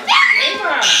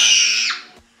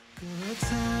 Good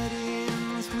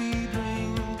tidings we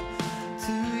bring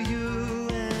to you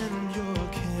and your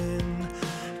kin.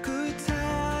 Good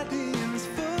tidings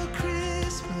for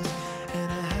Christmas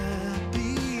and a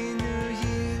happy new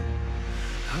year.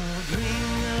 Oh, bring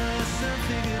us some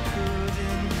figgy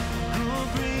pudding. Oh,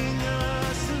 bring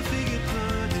us some figgy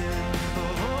pudding.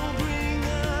 Oh, bring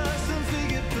us some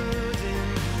figgy pudding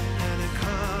and a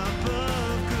cup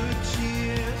of good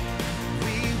cheer.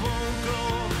 We won't go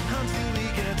until we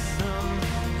get some.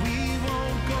 We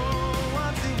won't go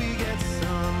until we get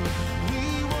some. We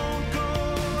won't go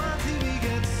until we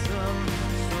get some.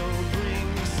 So bring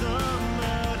some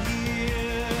out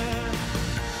here.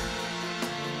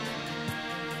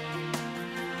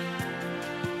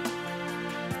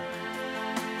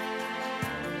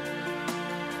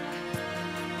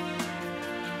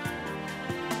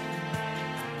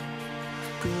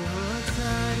 Good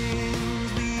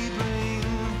tidings we bring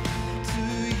to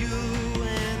you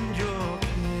and your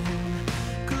kin.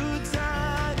 Good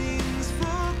tidings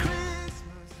for Christmas.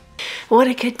 What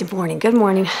a good morning. Good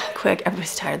morning. Quick,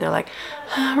 everybody's tired. They're like,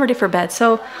 I'm ready for bed.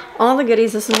 So all the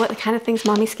goodies, this is what the kind of things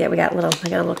mommies get. I got a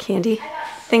little candy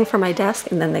thing for my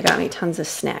desk, and then they got me tons of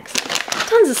snacks.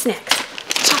 Tons of snacks.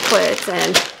 Chocolates,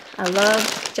 and I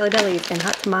love Jelly Bellies and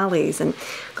hot tamales, and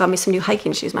got me some new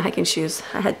hiking shoes. My hiking shoes,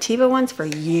 I had Teva ones for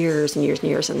years and years and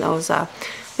years, and those, I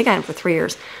think I had them for 3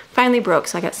 years. Finally broke,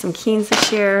 so I got some Keens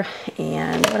this year,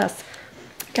 and what else?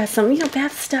 Got some, you know,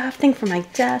 bath stuff, thing for my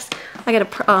desk. I got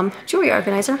a jewelry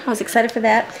organizer. I was excited for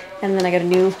that. And then I got a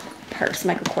new purse,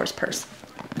 Michael Kors purse,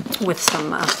 with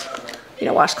some, you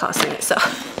know, washcloths in it. So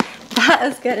that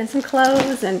was good, and some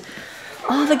clothes and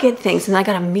all the good things. And I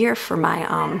got a mirror for my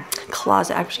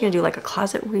closet. I'm actually gonna do like a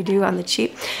closet redo on the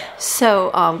cheap.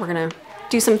 So we're gonna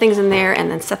do some things in there and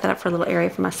then set that up for a little area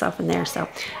for myself in there. So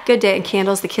good day. And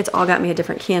candles, the kids all got me a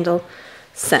different candle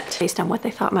scent based on what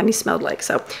they thought mommy smelled like.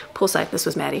 So poolside, this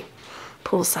was Maddie.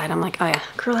 Poolside, I'm like, oh yeah,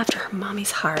 girl after her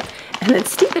mommy's heart. And then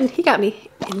Stephen, he got me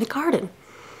in the garden.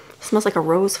 It smells like a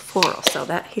rose floral. So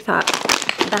that he thought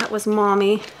that was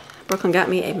mommy. Brooklyn got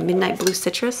me a midnight blue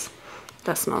citrus.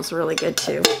 That smells really good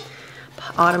too.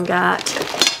 Autumn got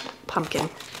pumpkin.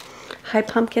 High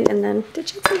pumpkin, and then did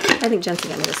Jensen? I think Jensen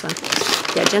got me this one.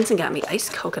 Yeah, Jensen got me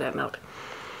iced coconut milk.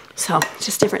 So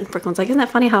just different. Brooklyn's like, isn't that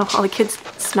funny how all the kids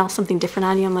smell something different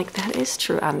on you? I'm like, that is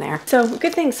true on there. So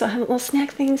good things. So I have little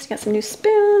snack things. Got some new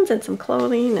spoons and some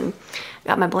clothing, and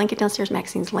got my blanket downstairs.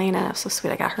 Maxine's laying on it. So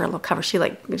sweet. I got her a little cover. She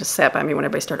like just sat by me when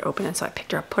everybody started opening. So I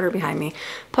picked her up, put her behind me,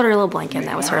 put her in a little blanket, and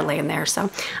that was her laying there. So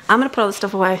I'm gonna put all this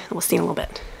stuff away. We'll see in a little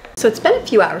bit. So it's been a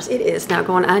few hours. It is now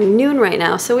going on noon right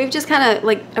now. So we've just kind of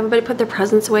like, everybody put their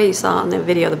presents away. You saw in the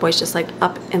video, the boys just like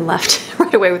up and left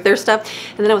right away with their stuff.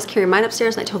 And then I was carrying mine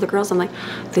upstairs, and I told the girls, I'm like,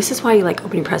 this is why you like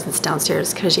opening presents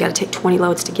downstairs, because you got to take 20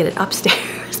 loads to get it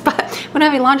upstairs. But we don't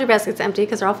have any laundry baskets empty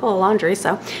because they're all full of laundry.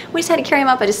 So we just had to carry them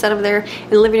up. I just set them there in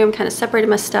the living room, kind of separated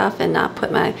my stuff, and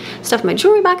put my stuff in my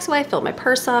jewelry box away, filled my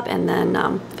purse up, and then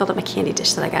filled up my candy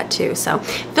dish that I got too. So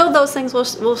filled those things.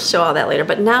 We'll show all that later.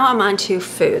 But now I'm on to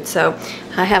food. So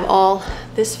I have all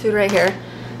this food right here.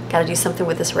 Got to do something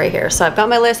with this right here. So I've got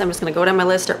my list. I'm just going to go down my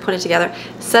list, start putting it together,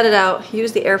 set it out,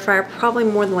 use the air fryer, probably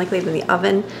more than likely than the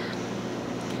oven.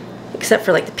 Except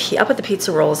for like I'll put the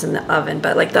pizza rolls in the oven,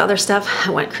 but like the other stuff,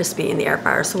 I want it crispy in the air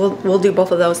fryer. So we'll do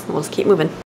both of those, and we'll just keep moving.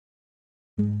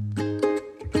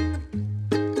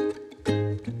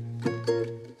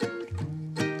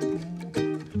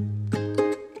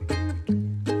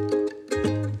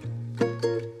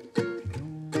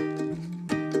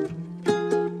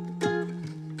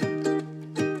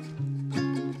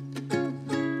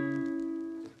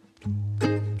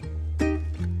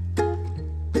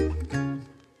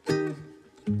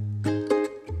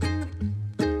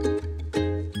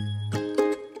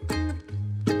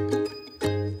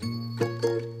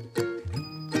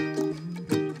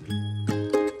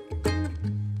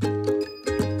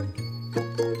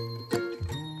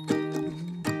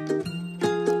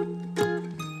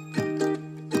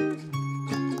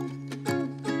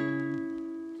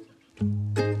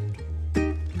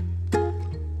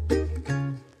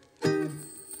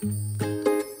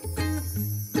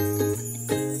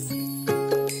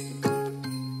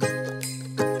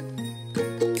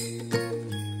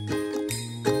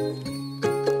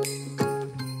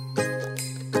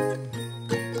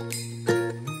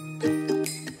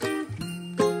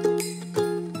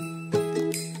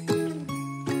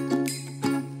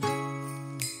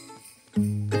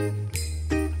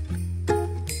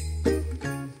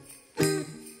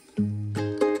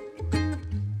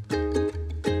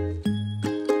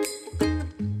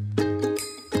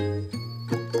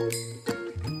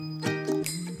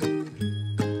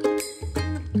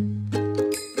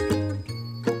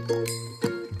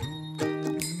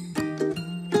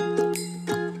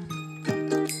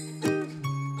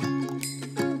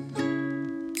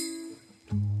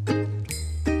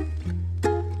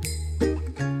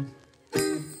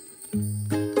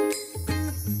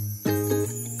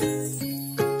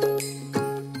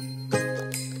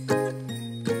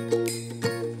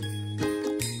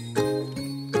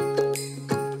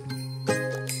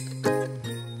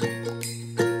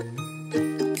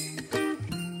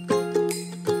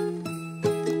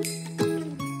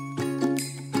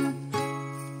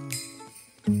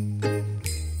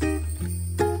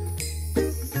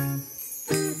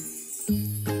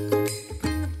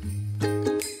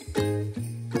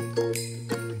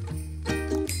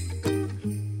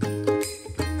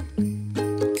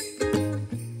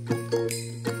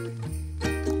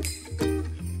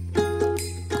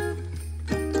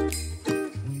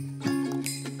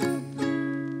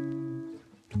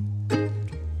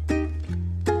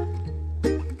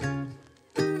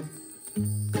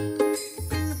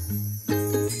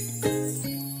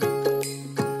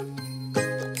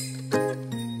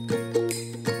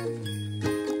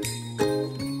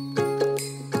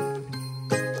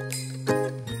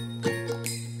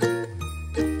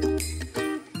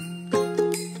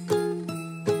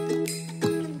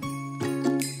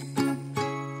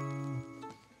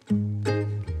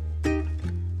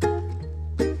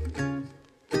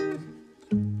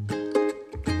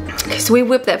 So we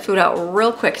whipped that food out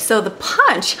real quick. So the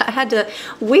punch,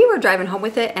 we were driving home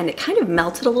with it and it kind of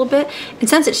melted a little bit. And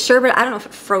since it's sherbet, I don't know if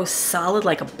it froze solid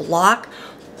like a block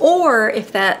or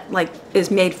if that like is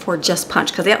made for just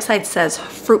punch, because the outside says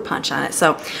fruit punch on it.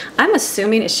 So I'm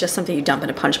assuming it's just something you dump in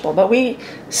a punch bowl, but we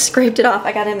scraped it off.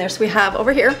 I got in there. So we have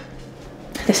over here,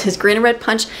 this is green and red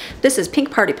punch. This is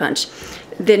pink party punch.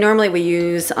 Normally we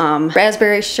use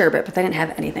raspberry sherbet, but they didn't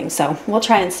have anything. So we'll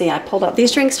try and see. I pulled out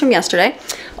these drinks from yesterday.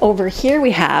 Over here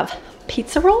we have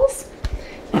pizza rolls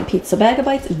and pizza bag of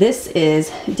bites. This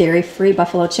is dairy-free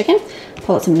buffalo chicken.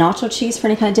 Pull out some nacho cheese for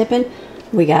any kind of dipping.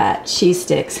 We got cheese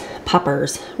sticks,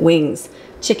 poppers, wings,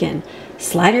 chicken,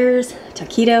 sliders,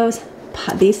 taquitos,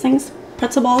 these things,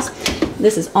 pretzel balls.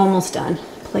 This is almost done.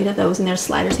 Plate of those, and there's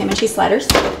sliders, ham and cheese sliders.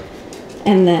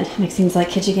 And then Maxine's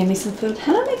like, could you give me some food?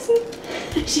 Hello, Maxine.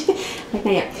 Like,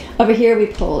 not yet. Over here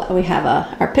we have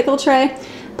our pickle tray.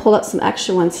 Pulled up some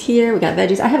extra ones here. We got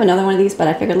veggies. I have another one of these, but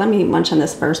I figured let me munch on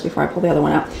this first before I pull the other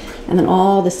one out. And then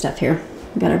all this stuff here.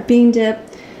 We got our bean dip.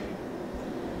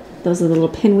 Those are the little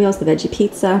pinwheels, the veggie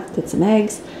pizza. Did some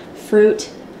eggs,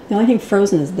 fruit. The only thing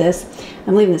frozen is this.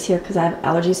 I'm leaving this here because I have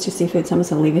allergies to seafood, so I'm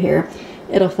just gonna leave it here.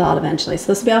 It'll thaw out eventually. So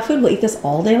this will be our food. We'll eat this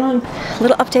all day long.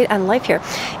 Little update on life here.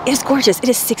 It is gorgeous. It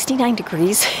is 69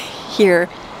 degrees here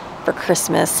for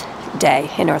Christmas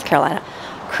Day in North Carolina.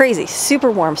 Crazy,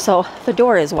 super warm. So the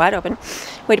door is wide open.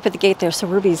 Way to put the gate there so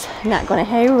Ruby's not going to,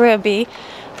 hey Ruby,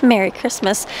 Merry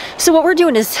Christmas. So what we're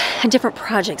doing is different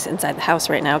projects inside the house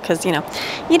right now because, you know,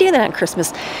 you do that on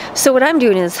Christmas. So what I'm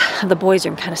doing is the boys'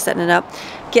 room, kind of setting it up,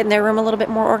 getting their room a little bit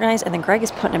more organized, and then Greg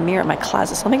is putting a mirror in my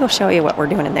closet. So let me go show you what we're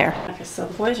doing in there. Okay, so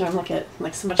the boys' room, look at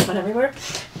like so much fun everywhere.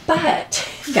 But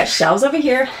we got shelves over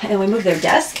here, and we moved their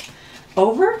desk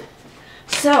over.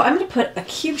 So I'm going to put a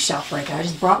cube shelf right there. I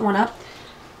just brought one up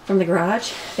from the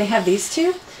garage. They have these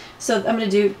two. So I'm going to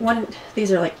do one,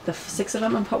 these are like the 6 of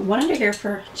them. I'm going to put one under here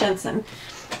for Jensen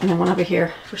and then one over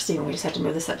here for Steven. We just have to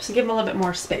move this up. So give them a little bit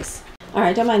more space. All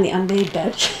right, don't mind the unmade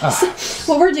bed.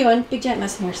 What we're doing, big giant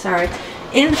mess in here, sorry.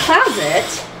 In the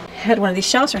closet, I had one of these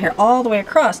shelves right here all the way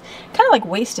across. Kind of like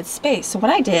wasted space. So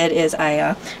what I did is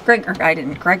Greg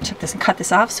took this and cut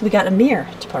this off. So we got a mirror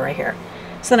to put right here.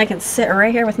 So then I can sit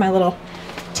right here with my little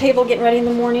table getting ready in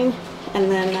the morning. And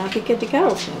then be good to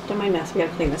go. Don't mind mess. We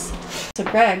gotta clean this. So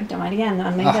Greg, don't mind again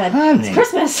on my bed. Honey. It's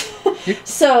Christmas.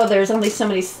 So there's only so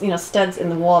many, you know, studs in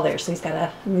the wall there. So he's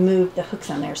gotta move the hooks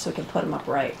on there so we can put them up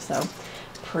right. So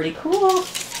pretty cool.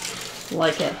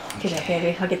 Like it. Good job,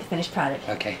 baby. I'll get the finished product.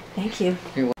 Okay. Thank you.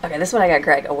 Okay, this is what I got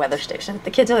Greg, a weather station.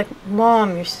 The kids are like,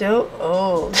 Mom, you're so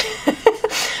old.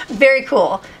 Very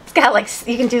cool. It's got like,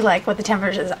 you can do like what the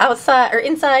temperature is outside or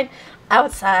inside.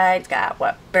 Outside, it's got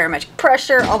what, barometric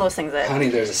pressure, all those things. Honey,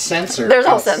 there's a sensor there's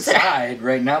outside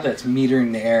right now that's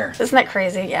metering the air. Isn't that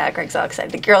crazy? Yeah, Greg's all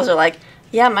excited. The girls are like,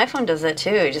 yeah, my phone does that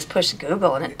too. You just push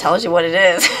Google and it tells you what it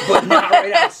is. But not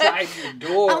right outside your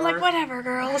door. I'm like, whatever,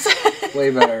 girls.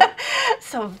 Way better.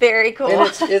 So very cool.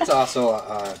 And it's also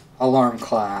a alarm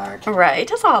clock. Right, it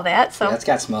does all that. So yeah, it's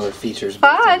got some other features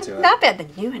built fun. into it. Not bad.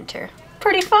 The new enter.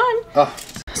 Pretty fun. Oh.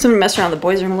 So I'm gonna mess around the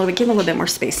boys' room a little bit, give them a little bit more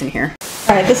space in here.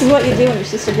 All right, this is what you do when your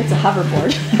sister gets a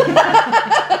hoverboard.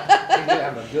 And you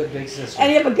have a good big sister. And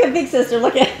you have a good big sister.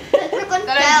 Look at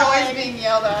That enjoys being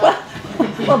yelled at.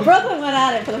 Well, Brooklyn went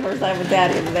on it for the first time with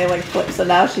Daddy, and they like flipped. So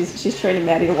now she's training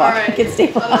Maddie to walk and get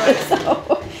stable on it.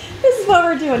 So this is what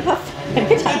we're doing.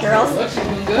 Good job, girls.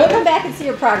 We'll come back and see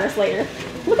your progress later.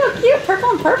 Look how cute,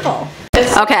 purple and purple.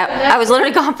 Okay, I was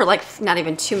literally gone for like not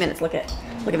even 2 minutes. Look at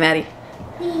Maddie.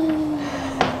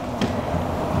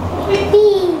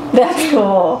 That's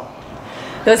cool.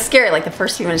 It was scary, like the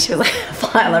first few minutes she was like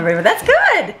flying all over, but that's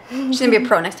good. She's gonna be a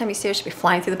pro. Next time you see her, she'll be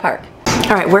flying through the park.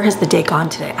 All right, where has the day gone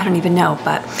today? I don't even know,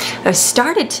 but I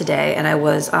started today and I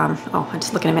was, I'm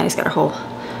just looking at Maddie's got her whole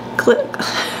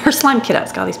her slime kit out.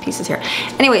 It's got all these pieces here.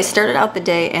 Anyway, started out the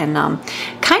day and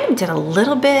kind of did a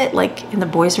little bit like in the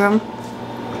boys' room.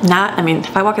 I mean,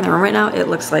 if I walk in the room right now, it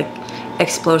looks like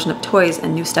explosion of toys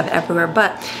and new stuff everywhere,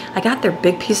 but I got their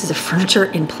big pieces of furniture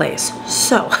in place.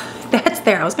 So that's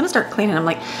there. I was gonna start cleaning. I'm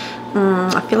like,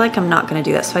 I feel like I'm not gonna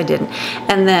do that, so I didn't.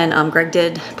 And then Greg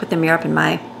did put the mirror up in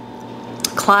my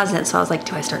closet, so I was like,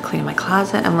 do I start cleaning my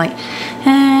closet? I'm like,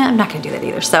 I'm not gonna do that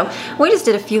either. So we just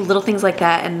did a few little things like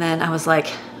that, and then I was like,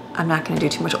 I'm not gonna do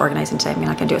too much organizing today. I'm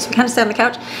not gonna do it. So we kind of sat on the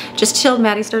couch, just chilled.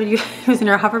 Maddie started using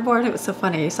her hoverboard. It was so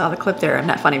funny. You saw the clip there. I'm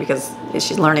not funny because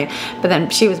she's learning, but then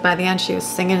she was, by the end, she was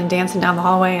singing and dancing down the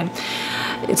hallway, and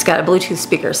it's got a Bluetooth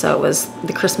speaker, so it was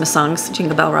the Christmas songs,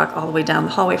 Jingle Bell Rock, all the way down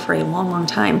the hallway for a long, long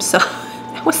time. So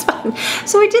it was fun.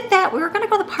 So we did that. We were gonna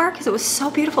go to the park because it was so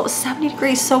beautiful. It was 70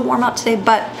 degrees, so warm out today,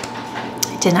 but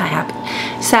it did not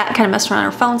happen. Sat, kind of messed around on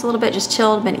our phones a little bit, just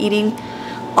chilled, been eating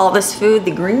all this food,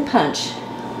 the green punch.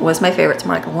 was my favorite. It's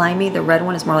more like limey. The red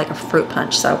one is more like a fruit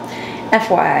punch. So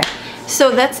FYI.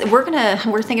 So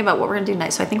we're thinking about what we're gonna do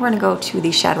tonight. So I think we're gonna go to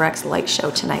the Shadrack's light show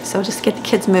tonight. So just get the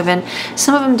kids moving.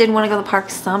 Some of them didn't want to go to the park,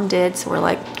 some did. So we're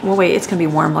like, well, wait, it's gonna be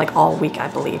warm like all week, I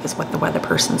believe, is what the weather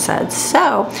person said.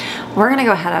 So we're gonna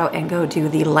go head out and go do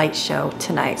the light show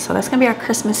tonight. So that's gonna be our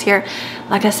Christmas here.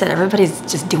 Like I said, everybody's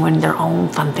just doing their own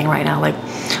fun thing right now. Like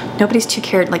nobody's too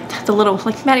cared. Like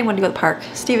Maddie wanted to go to the park.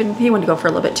 Steven, he wanted to go for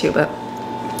a little bit too, but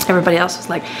everybody else was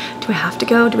like, do we have to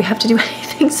go? Do we have to do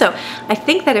anything? So I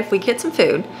think that if we get some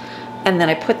food and then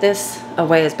I put this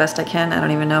away as best I can, I don't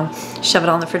even know, shove it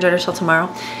all in the refrigerator till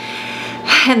tomorrow.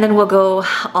 And then we'll go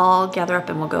all gather up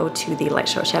and we'll go to the light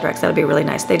show at Shadrack's. That'll be really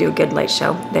nice. They do a good light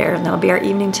show there. And that'll be our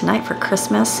evening tonight for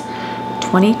Christmas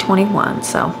 2021.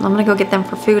 So I'm gonna go get them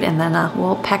for food and then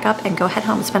we'll pack up and go head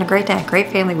home. It's been a great day, great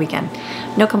family weekend.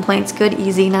 No complaints, good,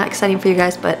 easy, not exciting for you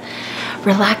guys, but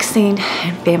relaxing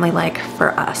and family-like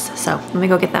for us. So let me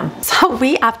go get them. So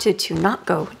we opted to not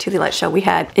go to the light show.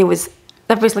 Everybody's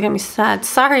looking at me sad.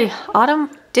 Sorry,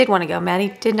 Autumn did want to go.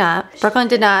 Maddie did not. Brooklyn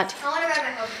did not. I want to ride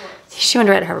my hoverboard. She wanted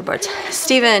to ride hoverboards.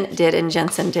 Steven did and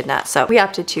Jensen did not. So we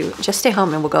opted to just stay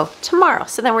home and we'll go tomorrow.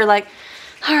 So then we're like,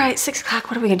 all right, 6 o'clock,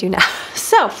 what are we gonna do now?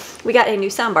 So we got a new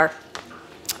soundbar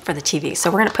for the TV. So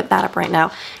we're gonna put that up right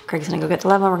now. Greg's gonna go get the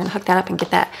level. We're gonna hook that up and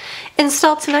get that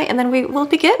installed tonight and then we'll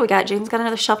be good. Jaden's got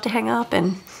another shelf to hang up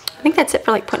and I think that's it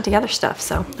for like putting together stuff.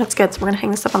 So that's good. So we're gonna hang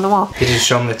this up on the wall. Did you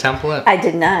show them the template? I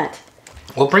did not.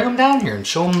 Well, bring them down here and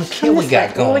show them the kit we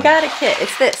got going. Well, we got a kit.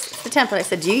 It's this. It's the template. I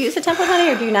said, do you use the template, honey,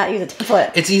 or do you not use a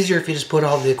template? It's easier if you just put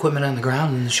all the equipment on the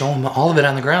ground and show them all of it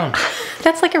on the ground.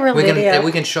 That's like a real video.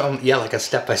 We can show them, yeah, like a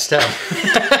step-by-step.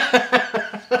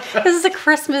 This is a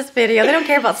Christmas video. They don't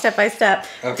care about step-by-step.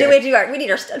 Okay. We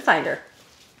need our stud finder.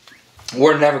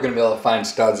 We're never going to be able to find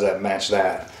studs that match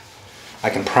that. I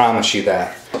can promise you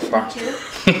that.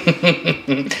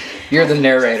 You're the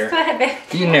narrator. Go ahead, babe.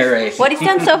 You narrate. What he's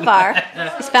done so far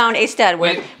is found a stud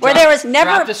where there was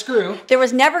never drop the screw. There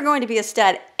was never going to be a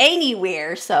stud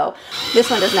anywhere, so this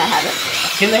one does not have it.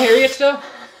 Can they hear you still?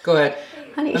 Go ahead.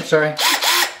 Honey. I'm sorry.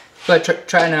 Go ahead,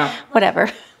 try now. Whatever.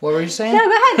 What were you saying? No,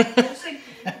 go ahead.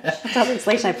 That's all the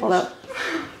insulation I pulled up.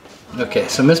 Okay,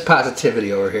 so Miss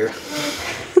Positivity over here.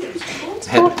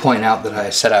 I had to point out that I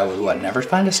said I would, what, never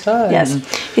find a stud? Yes.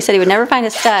 He said he would never find a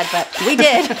stud, but we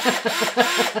did.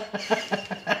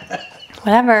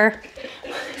 Whatever.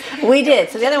 We did.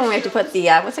 So the other one we have to put the,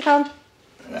 what's it called?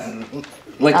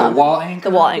 Like the wall anchor?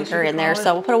 The wall anchor in there.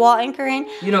 So we'll put a wall anchor in.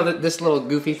 You know, this little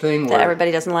goofy thing that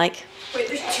everybody doesn't like. Wait,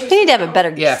 they need to have a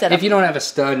better setup. If you don't have a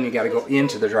stud and you got to go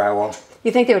into the drywall.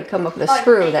 You think they would come up with a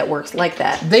screw that works like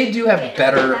that. They do have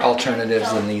better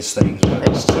alternatives than these things. They're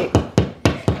just cheap.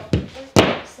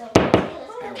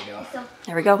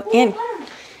 There we go, in.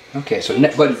 Okay, so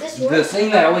but the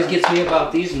thing that always gets me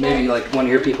about these, and maybe like one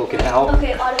of your people can help,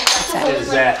 is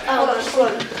that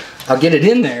I'll get it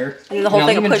in there, and the whole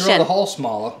thing will push drill in. the hole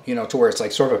small, you know, to where it's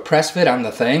like sort of a press fit on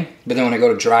the thing, but then when I go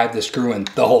to drive the screw in,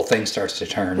 the whole thing starts to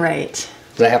turn. Right.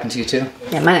 Does that happen to you too?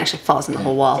 Yeah, mine actually falls in the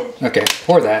whole wall. Okay,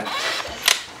 pour that.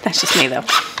 That's just me though.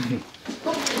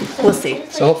 We'll see.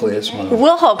 So hopefully this one.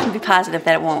 We'll hope and be positive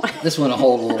that it won't. This one will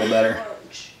hold a little better.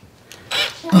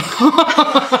 You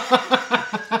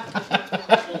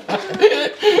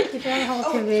trying to hold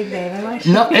too big,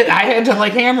 baby. No, I had to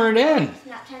like hammer it in.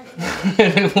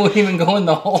 It won't even go in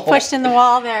the hole. Pushed in the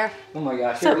wall there. Oh my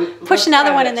gosh! So Here, push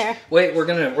another one in there. Wait, we're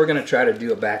gonna try to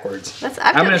do it backwards.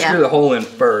 I'm gonna screw the hole in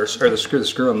first, or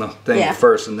screw in the thing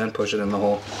first, and then push it in the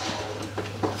hole.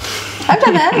 I've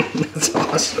done that. That's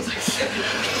awesome.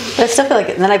 But I still feel like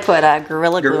it. And then I put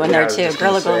Gorilla Glue in there too.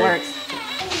 Gorilla Glue works.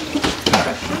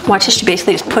 Watch this. You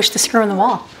basically just push the screw in the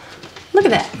wall. Look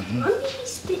at that.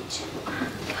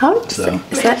 How is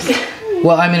that?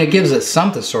 Well, I mean, it gives it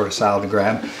something sort of solid to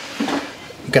grab.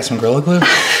 You got some Gorilla Glue?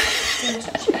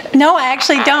 No, I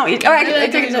actually don't. All right, we're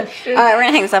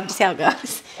gonna hang this up to see how it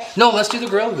goes. No, let's do the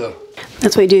Gorilla Glue.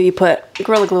 That's what you do. You put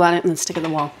Gorilla Glue on it and then stick it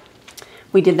in the wall.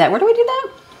 We did that. Where do we do that?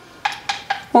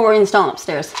 What were we installing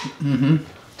upstairs? Mm-hmm.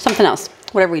 Something else.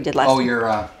 Whatever we did last time.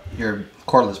 Your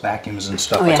cordless vacuums and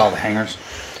stuff, like all the hangers.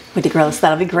 We did Gorilla, so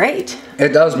that'll be great. It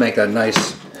does make a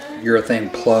nice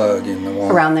urethane plug in the wall.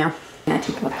 Around there. I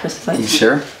think about Christmas lights. You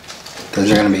sure? Because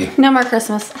you're going to be... No more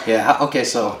Christmas. Yeah, okay,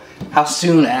 so how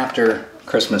soon after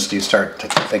Christmas do you start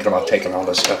thinking about taking all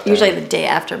this stuff down? Usually the day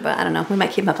after, but I don't know. We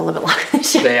might keep them up a little bit longer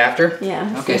this year. Day after?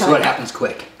 Yeah. Okay, so it happens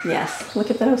quick. Yes.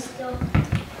 Look at those.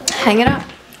 Hang it up.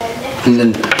 And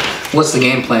then, what's the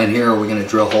game plan here? Are we going to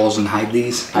drill holes and hide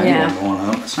these? I know going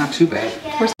on. It's not too bad.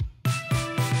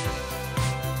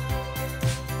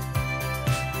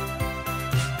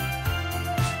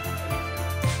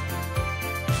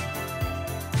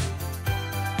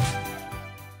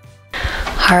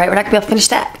 All right, we're not gonna be able to finish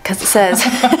that because it says,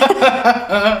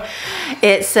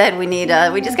 it said we need,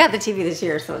 we just got the TV this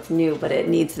year, so it's new, but it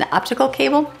needs an optical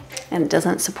cable and it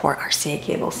doesn't support RCA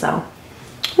cable, so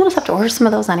we'll just have to order some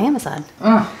of those on Amazon.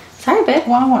 Sorry, babe.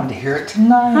 Well, I wanted to hear it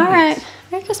tonight. All right,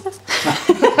 Merry Christmas.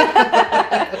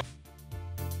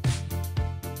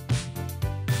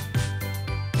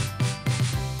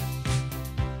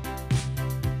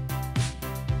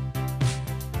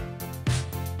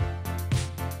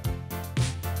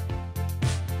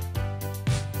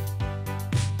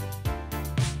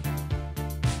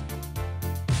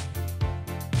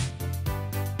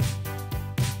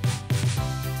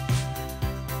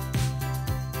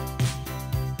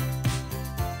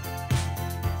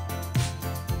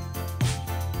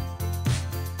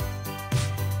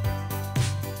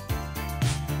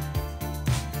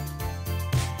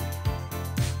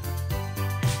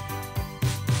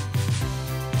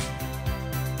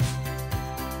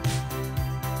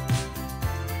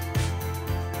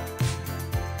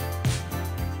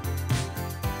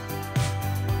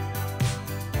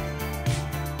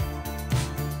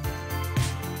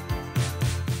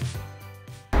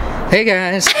 Hey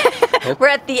guys. We're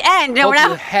at the end. No, Hope we're not.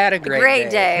 you had a great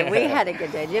day. We had a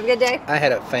good day. Did you have a good day? I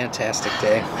had a fantastic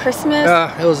day. Christmas?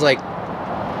 It was like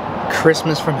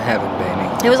Christmas from heaven,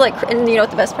 baby. It was like, and you know what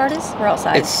the best part is? We're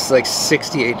outside. It's like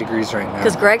 68 degrees right now.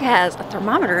 Because Greg has a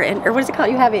thermometer, and, or what is it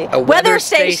called? You have a weather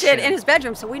station in his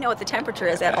bedroom, so we know what the temperature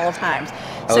is at all times.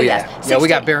 So oh yeah. yes, Yeah, we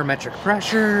got barometric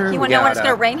pressure. You want to know when it's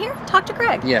going to rain here? Talk to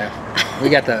Greg. Yeah. We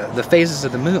got the phases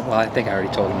of the moon. Well, I think I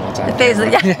already told him one time. The phases,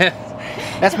 yeah.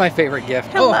 That's my favorite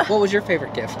gift. Hello. Oh, what was your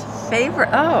favorite gift? Favorite?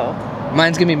 Oh.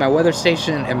 Mine's gonna be my weather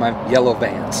station and my yellow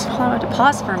Vans. Hold on, I have to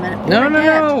pause for a minute.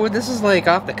 No. This is like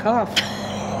off the cuff.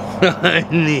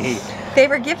 Honey.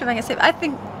 Favorite gift, if I can say, I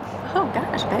think, oh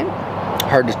gosh, babe.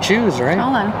 Hard to choose, right?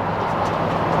 Hold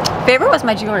on. Favorite was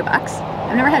my jewelry box.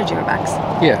 I've never had a jewelry box.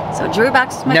 Yeah. So jewelry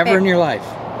box is my favorite. Never in your life.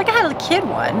 Like I had a kid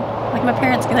one. Like my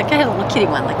parents, like I had a little kitty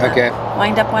one, like okay. the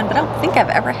wind up one, but I don't think I've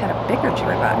ever had a bigger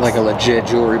jewelry box. Like a legit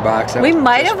jewelry box. We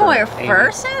might have when we were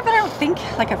first in it, but I don't think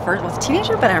like I first was a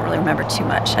teenager, but I don't really remember too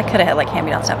much. I could have had like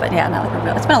hand-me-down stuff, but yeah, not like a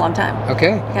real. It's been a long time.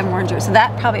 Okay. I have more in jewelry, so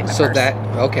that probably my So first. that,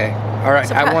 okay. All right,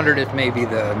 So I wondered if maybe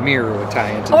the mirror would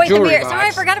tie into oh, wait, the jewelry the mirror. box. Sorry,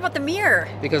 I forgot about the mirror.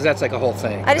 Because that's like a whole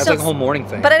thing. I just That's like a whole morning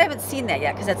thing. But I haven't seen that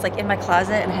yet because it's like in my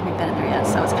closet and I haven't been in there yet,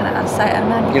 so it's kind of out of sight. I'm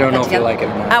not. You don't know if you like it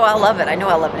or not. Oh, I love it. I know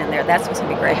I love it in there. That's what's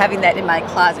gonna be great. Having that in my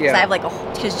closet because Yeah. I have like a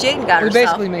because Jaden got We herself.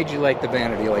 basically made you like the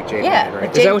vanity, like Jaden Yeah, did, right?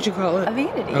 like Is that Jaden- what you call it? A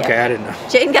vanity. Okay, yeah. I didn't know.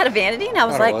 Jaden got a vanity, and I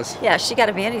was Thought it like, was. yeah, she got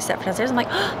a vanity set for downstairs. I'm like,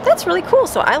 oh, that's really cool.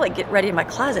 So I like get ready in my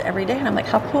closet every day, and I'm like,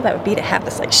 how cool that would be to have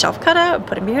this like shelf cut out and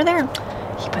put a mirror there.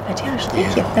 He put that down.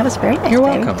 Thank you. That was very nice. You're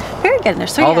babe. welcome. Very good in there.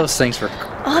 So All yeah, those things for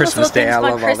all those Christmas little Day. things I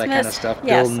about love all that kind of Christmas. stuff.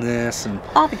 Yes. Building this and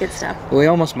all the good stuff. we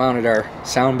almost mounted our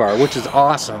sound bar, which is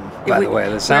awesome, by the way.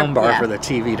 The sound bar yeah. for the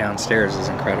TV downstairs is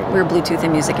incredible. We were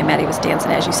Bluetoothing music, and Maddie was dancing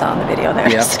as you saw in the video there.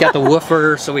 Yeah, it's got the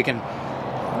woofer so we can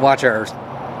watch our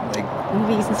like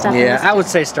movies and stuff. yeah, I would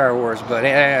say Star Wars, but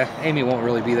Amy won't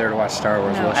really be there to watch Star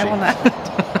Wars, No, will she? I will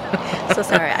not. So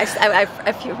sorry. I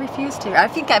refuse to. I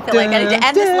think I feel like I need to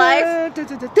end this life and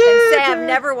say I've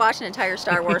never watched an entire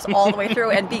Star Wars all the way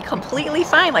through and be completely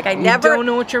fine. Like I never. You don't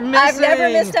know what you're missing. I've never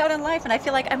missed out on life, and I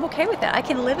feel like I'm okay with that. I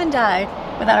can live and die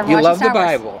without ever You watching love Star the Wars.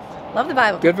 Bible. Love the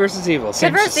Bible. Good versus evil.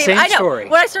 Same, Good versus same evil. I know. story.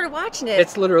 When I started watching it,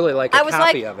 It's literally like a I was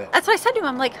copy like, of it. that's what I said to him.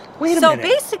 I'm like, Wait a so minute.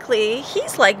 basically,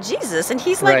 he's like Jesus, and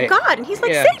he's like Right. God, and he's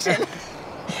like Yeah. Satan.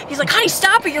 He's like, honey,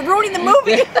 stop it! You're ruining the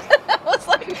movie. I was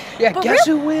like, Yeah, but guess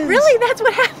who wins? Really, that's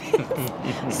what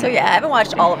happens. So yeah, I haven't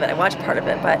watched all of it. I watched part of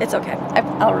it, but it's okay.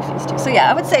 I'll refuse to. So yeah,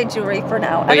 I would say jewelry for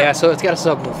now. But yeah, so it's got a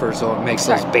subwoofer, so it makes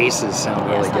those Sorry. basses sound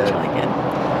Yeah, really sounds good. really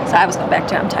good. So I was going back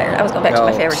to, I'm tired. I was going back to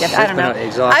my Oh, favorite gift. it's I don't been know. an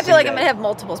exhausting I feel like I'm day. going to have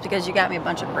multiples because you got me a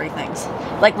bunch of great things.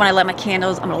 Like when I light my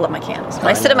candles, I'm going to light my candles. When I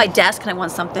I sit at know. my desk and I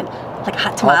want something like a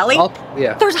hot tamale,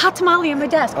 Yeah. there's a hot tamale on my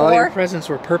desk. All your Or presents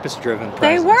were purpose-driven presents.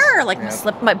 they were. Like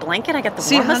Yeah. my blanket, I got the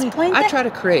See, warmest honey, blanket. I try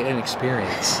to create an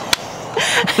experience.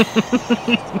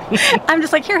 I'm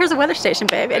just like, here's a weather station,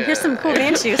 babe, and here's some cool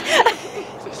band shoes.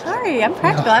 Sorry, I'm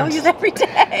practical. I will use every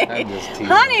day. I'm just teasing.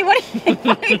 Honey, what are you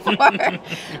making fun of me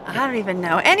for? I don't even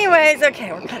know. Anyways,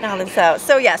 okay, we're cutting all this out.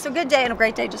 So yeah, so good day and a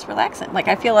great day, just relaxing. Like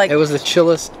I feel like It was the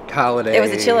chillest holiday It was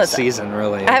the chillest. season,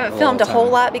 really. I haven't filmed a whole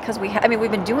time. lot because I mean,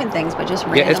 we've been doing things, but just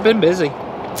Yeah, random, it's been busy.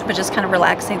 but just kind of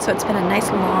relaxing. So it's been a nice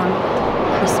long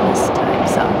Christmas time.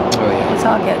 So Oh, yeah. it's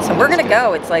all good. So It we're is gonna good.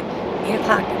 go. It's like 8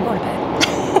 o'clock. I'm going to bed.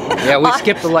 Yeah, we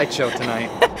skipped the light show tonight.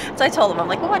 So I told him, I'm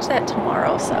like, we'll watch that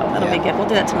tomorrow. So that'll Yeah. be good. We'll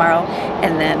do that tomorrow,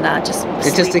 and then just.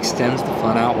 It just sleep. extends the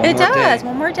fun out one It more day. does.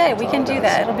 One more day. We That's can all it do does.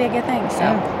 that. It'll be a good thing. So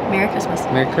Yeah. Merry Christmas.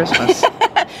 Merry Christmas.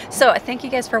 So thank you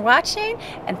guys for watching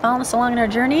and following us along in our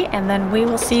journey. And then we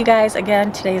will see you guys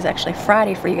again. Today is actually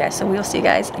Friday for you guys. So we will see you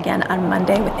guys again on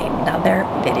Monday with another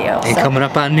video. And coming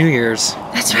up on New Year's.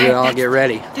 That's right. We all get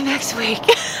ready. The next week.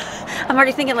 I'm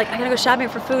already thinking like I gotta go shopping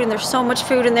for food, and there's so much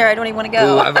food in there I don't even want to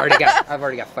go. Ooh, I've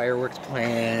already got fireworks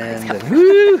planned. And,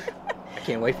 woo, I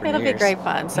can't wait for New Year's. It'll be great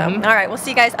fun. So all right, we'll see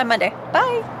you guys on Monday.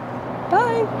 Bye.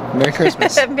 Bye. Merry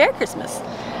Christmas. Merry Christmas.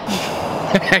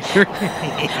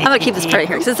 I'm gonna keep this part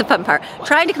here because this is the fun part.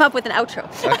 Trying to come up with an outro.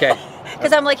 Okay.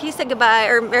 Because I'm like, he said goodbye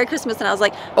or Merry Christmas, and I was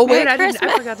like, oh wait, Merry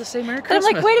Christmas. I forgot to say Merry And Christmas.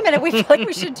 I'm like, wait a minute, we feel like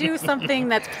we should do something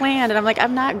that's planned, and I'm like,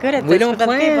 I'm not good at this. We don't with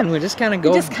other plan. people. We just kind of go.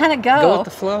 We just kind of go. Go with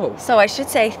the flow. So I should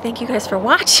say thank you guys for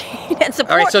watching and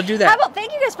support. All right, so do that. How about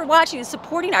thank you guys for watching and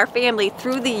supporting our family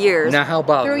through the years. Now how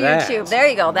about through that? YouTube? There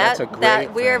you go. That's a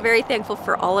great we are thing. very thankful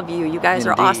for all of you. You guys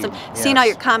are Indeed, awesome. Seeing all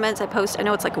yes. your comments I post. I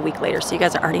know it's like a week later, so you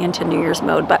guys are already into New Year's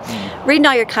mode. But reading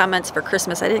all your comments for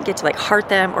Christmas, I didn't get to like heart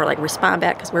them or like respond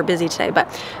back because we're busy today. But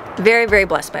very, very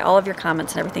blessed by all of your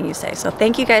comments and everything you say. So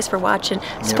thank you guys for watching,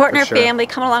 supporting our family,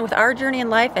 coming along with our journey in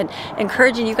life, and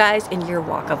encouraging you guys in your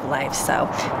walk of life. So,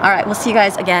 all right, we'll see you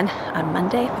guys again on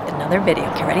Monday with another video.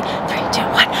 Okay, ready? 3, 2,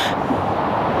 1.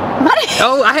 Money.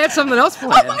 Oh, I had something else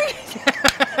planned. Oh,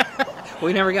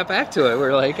 we never got back to it.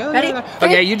 We're like, oh, ready? yeah.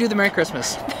 Okay, you do the Merry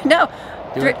Christmas. No.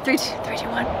 Do 3, it. 2,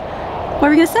 1. What were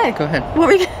we gonna say? Go ahead. What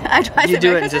were we? I You said do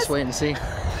Merry it and Christmas? just wait and see.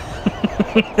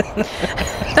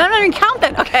 I'm not even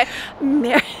counting. Okay. I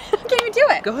can't even do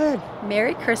it. Go ahead.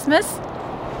 Merry Christmas.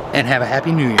 And have a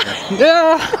Happy New Year.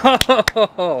 No!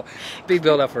 Big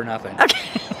build up for nothing. Okay.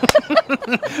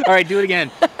 All right, do it again.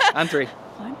 On 3.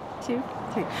 1, 2,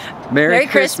 3. Merry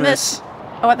Christmas.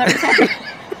 Oh, I thought we said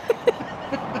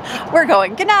we're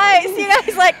going. Good night. See you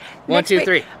guys like 1, next 2, week.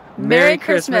 3. Merry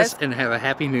Christmas and have a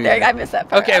Happy New There, Year. I missed that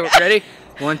part. Okay, ready?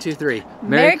 1, 2, 3.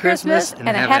 Merry Christmas and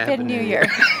a Happy New Year.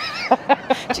 Do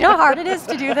you know how hard it is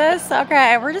to do this?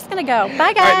 Okay, we're just gonna go.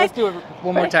 Bye, guys. All right, let's do it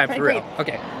one more time for ready, real.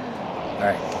 Okay. All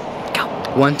right. Go.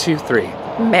 1, 2, 3.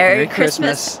 Merry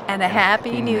Christmas and a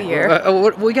Happy New Year.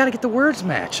 We got to get the words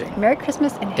matching. Merry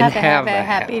Christmas and have a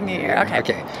Happy New Year. Okay.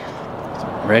 Okay.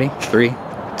 Ready? 3,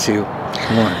 2, 1.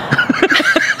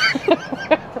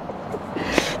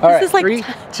 All right. is like 3,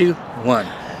 2, 1.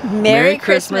 Merry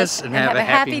Christmas and have a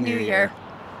Happy New Year.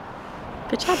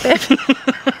 Good job, babe.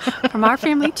 From our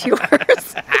family to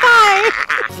yours. Bye.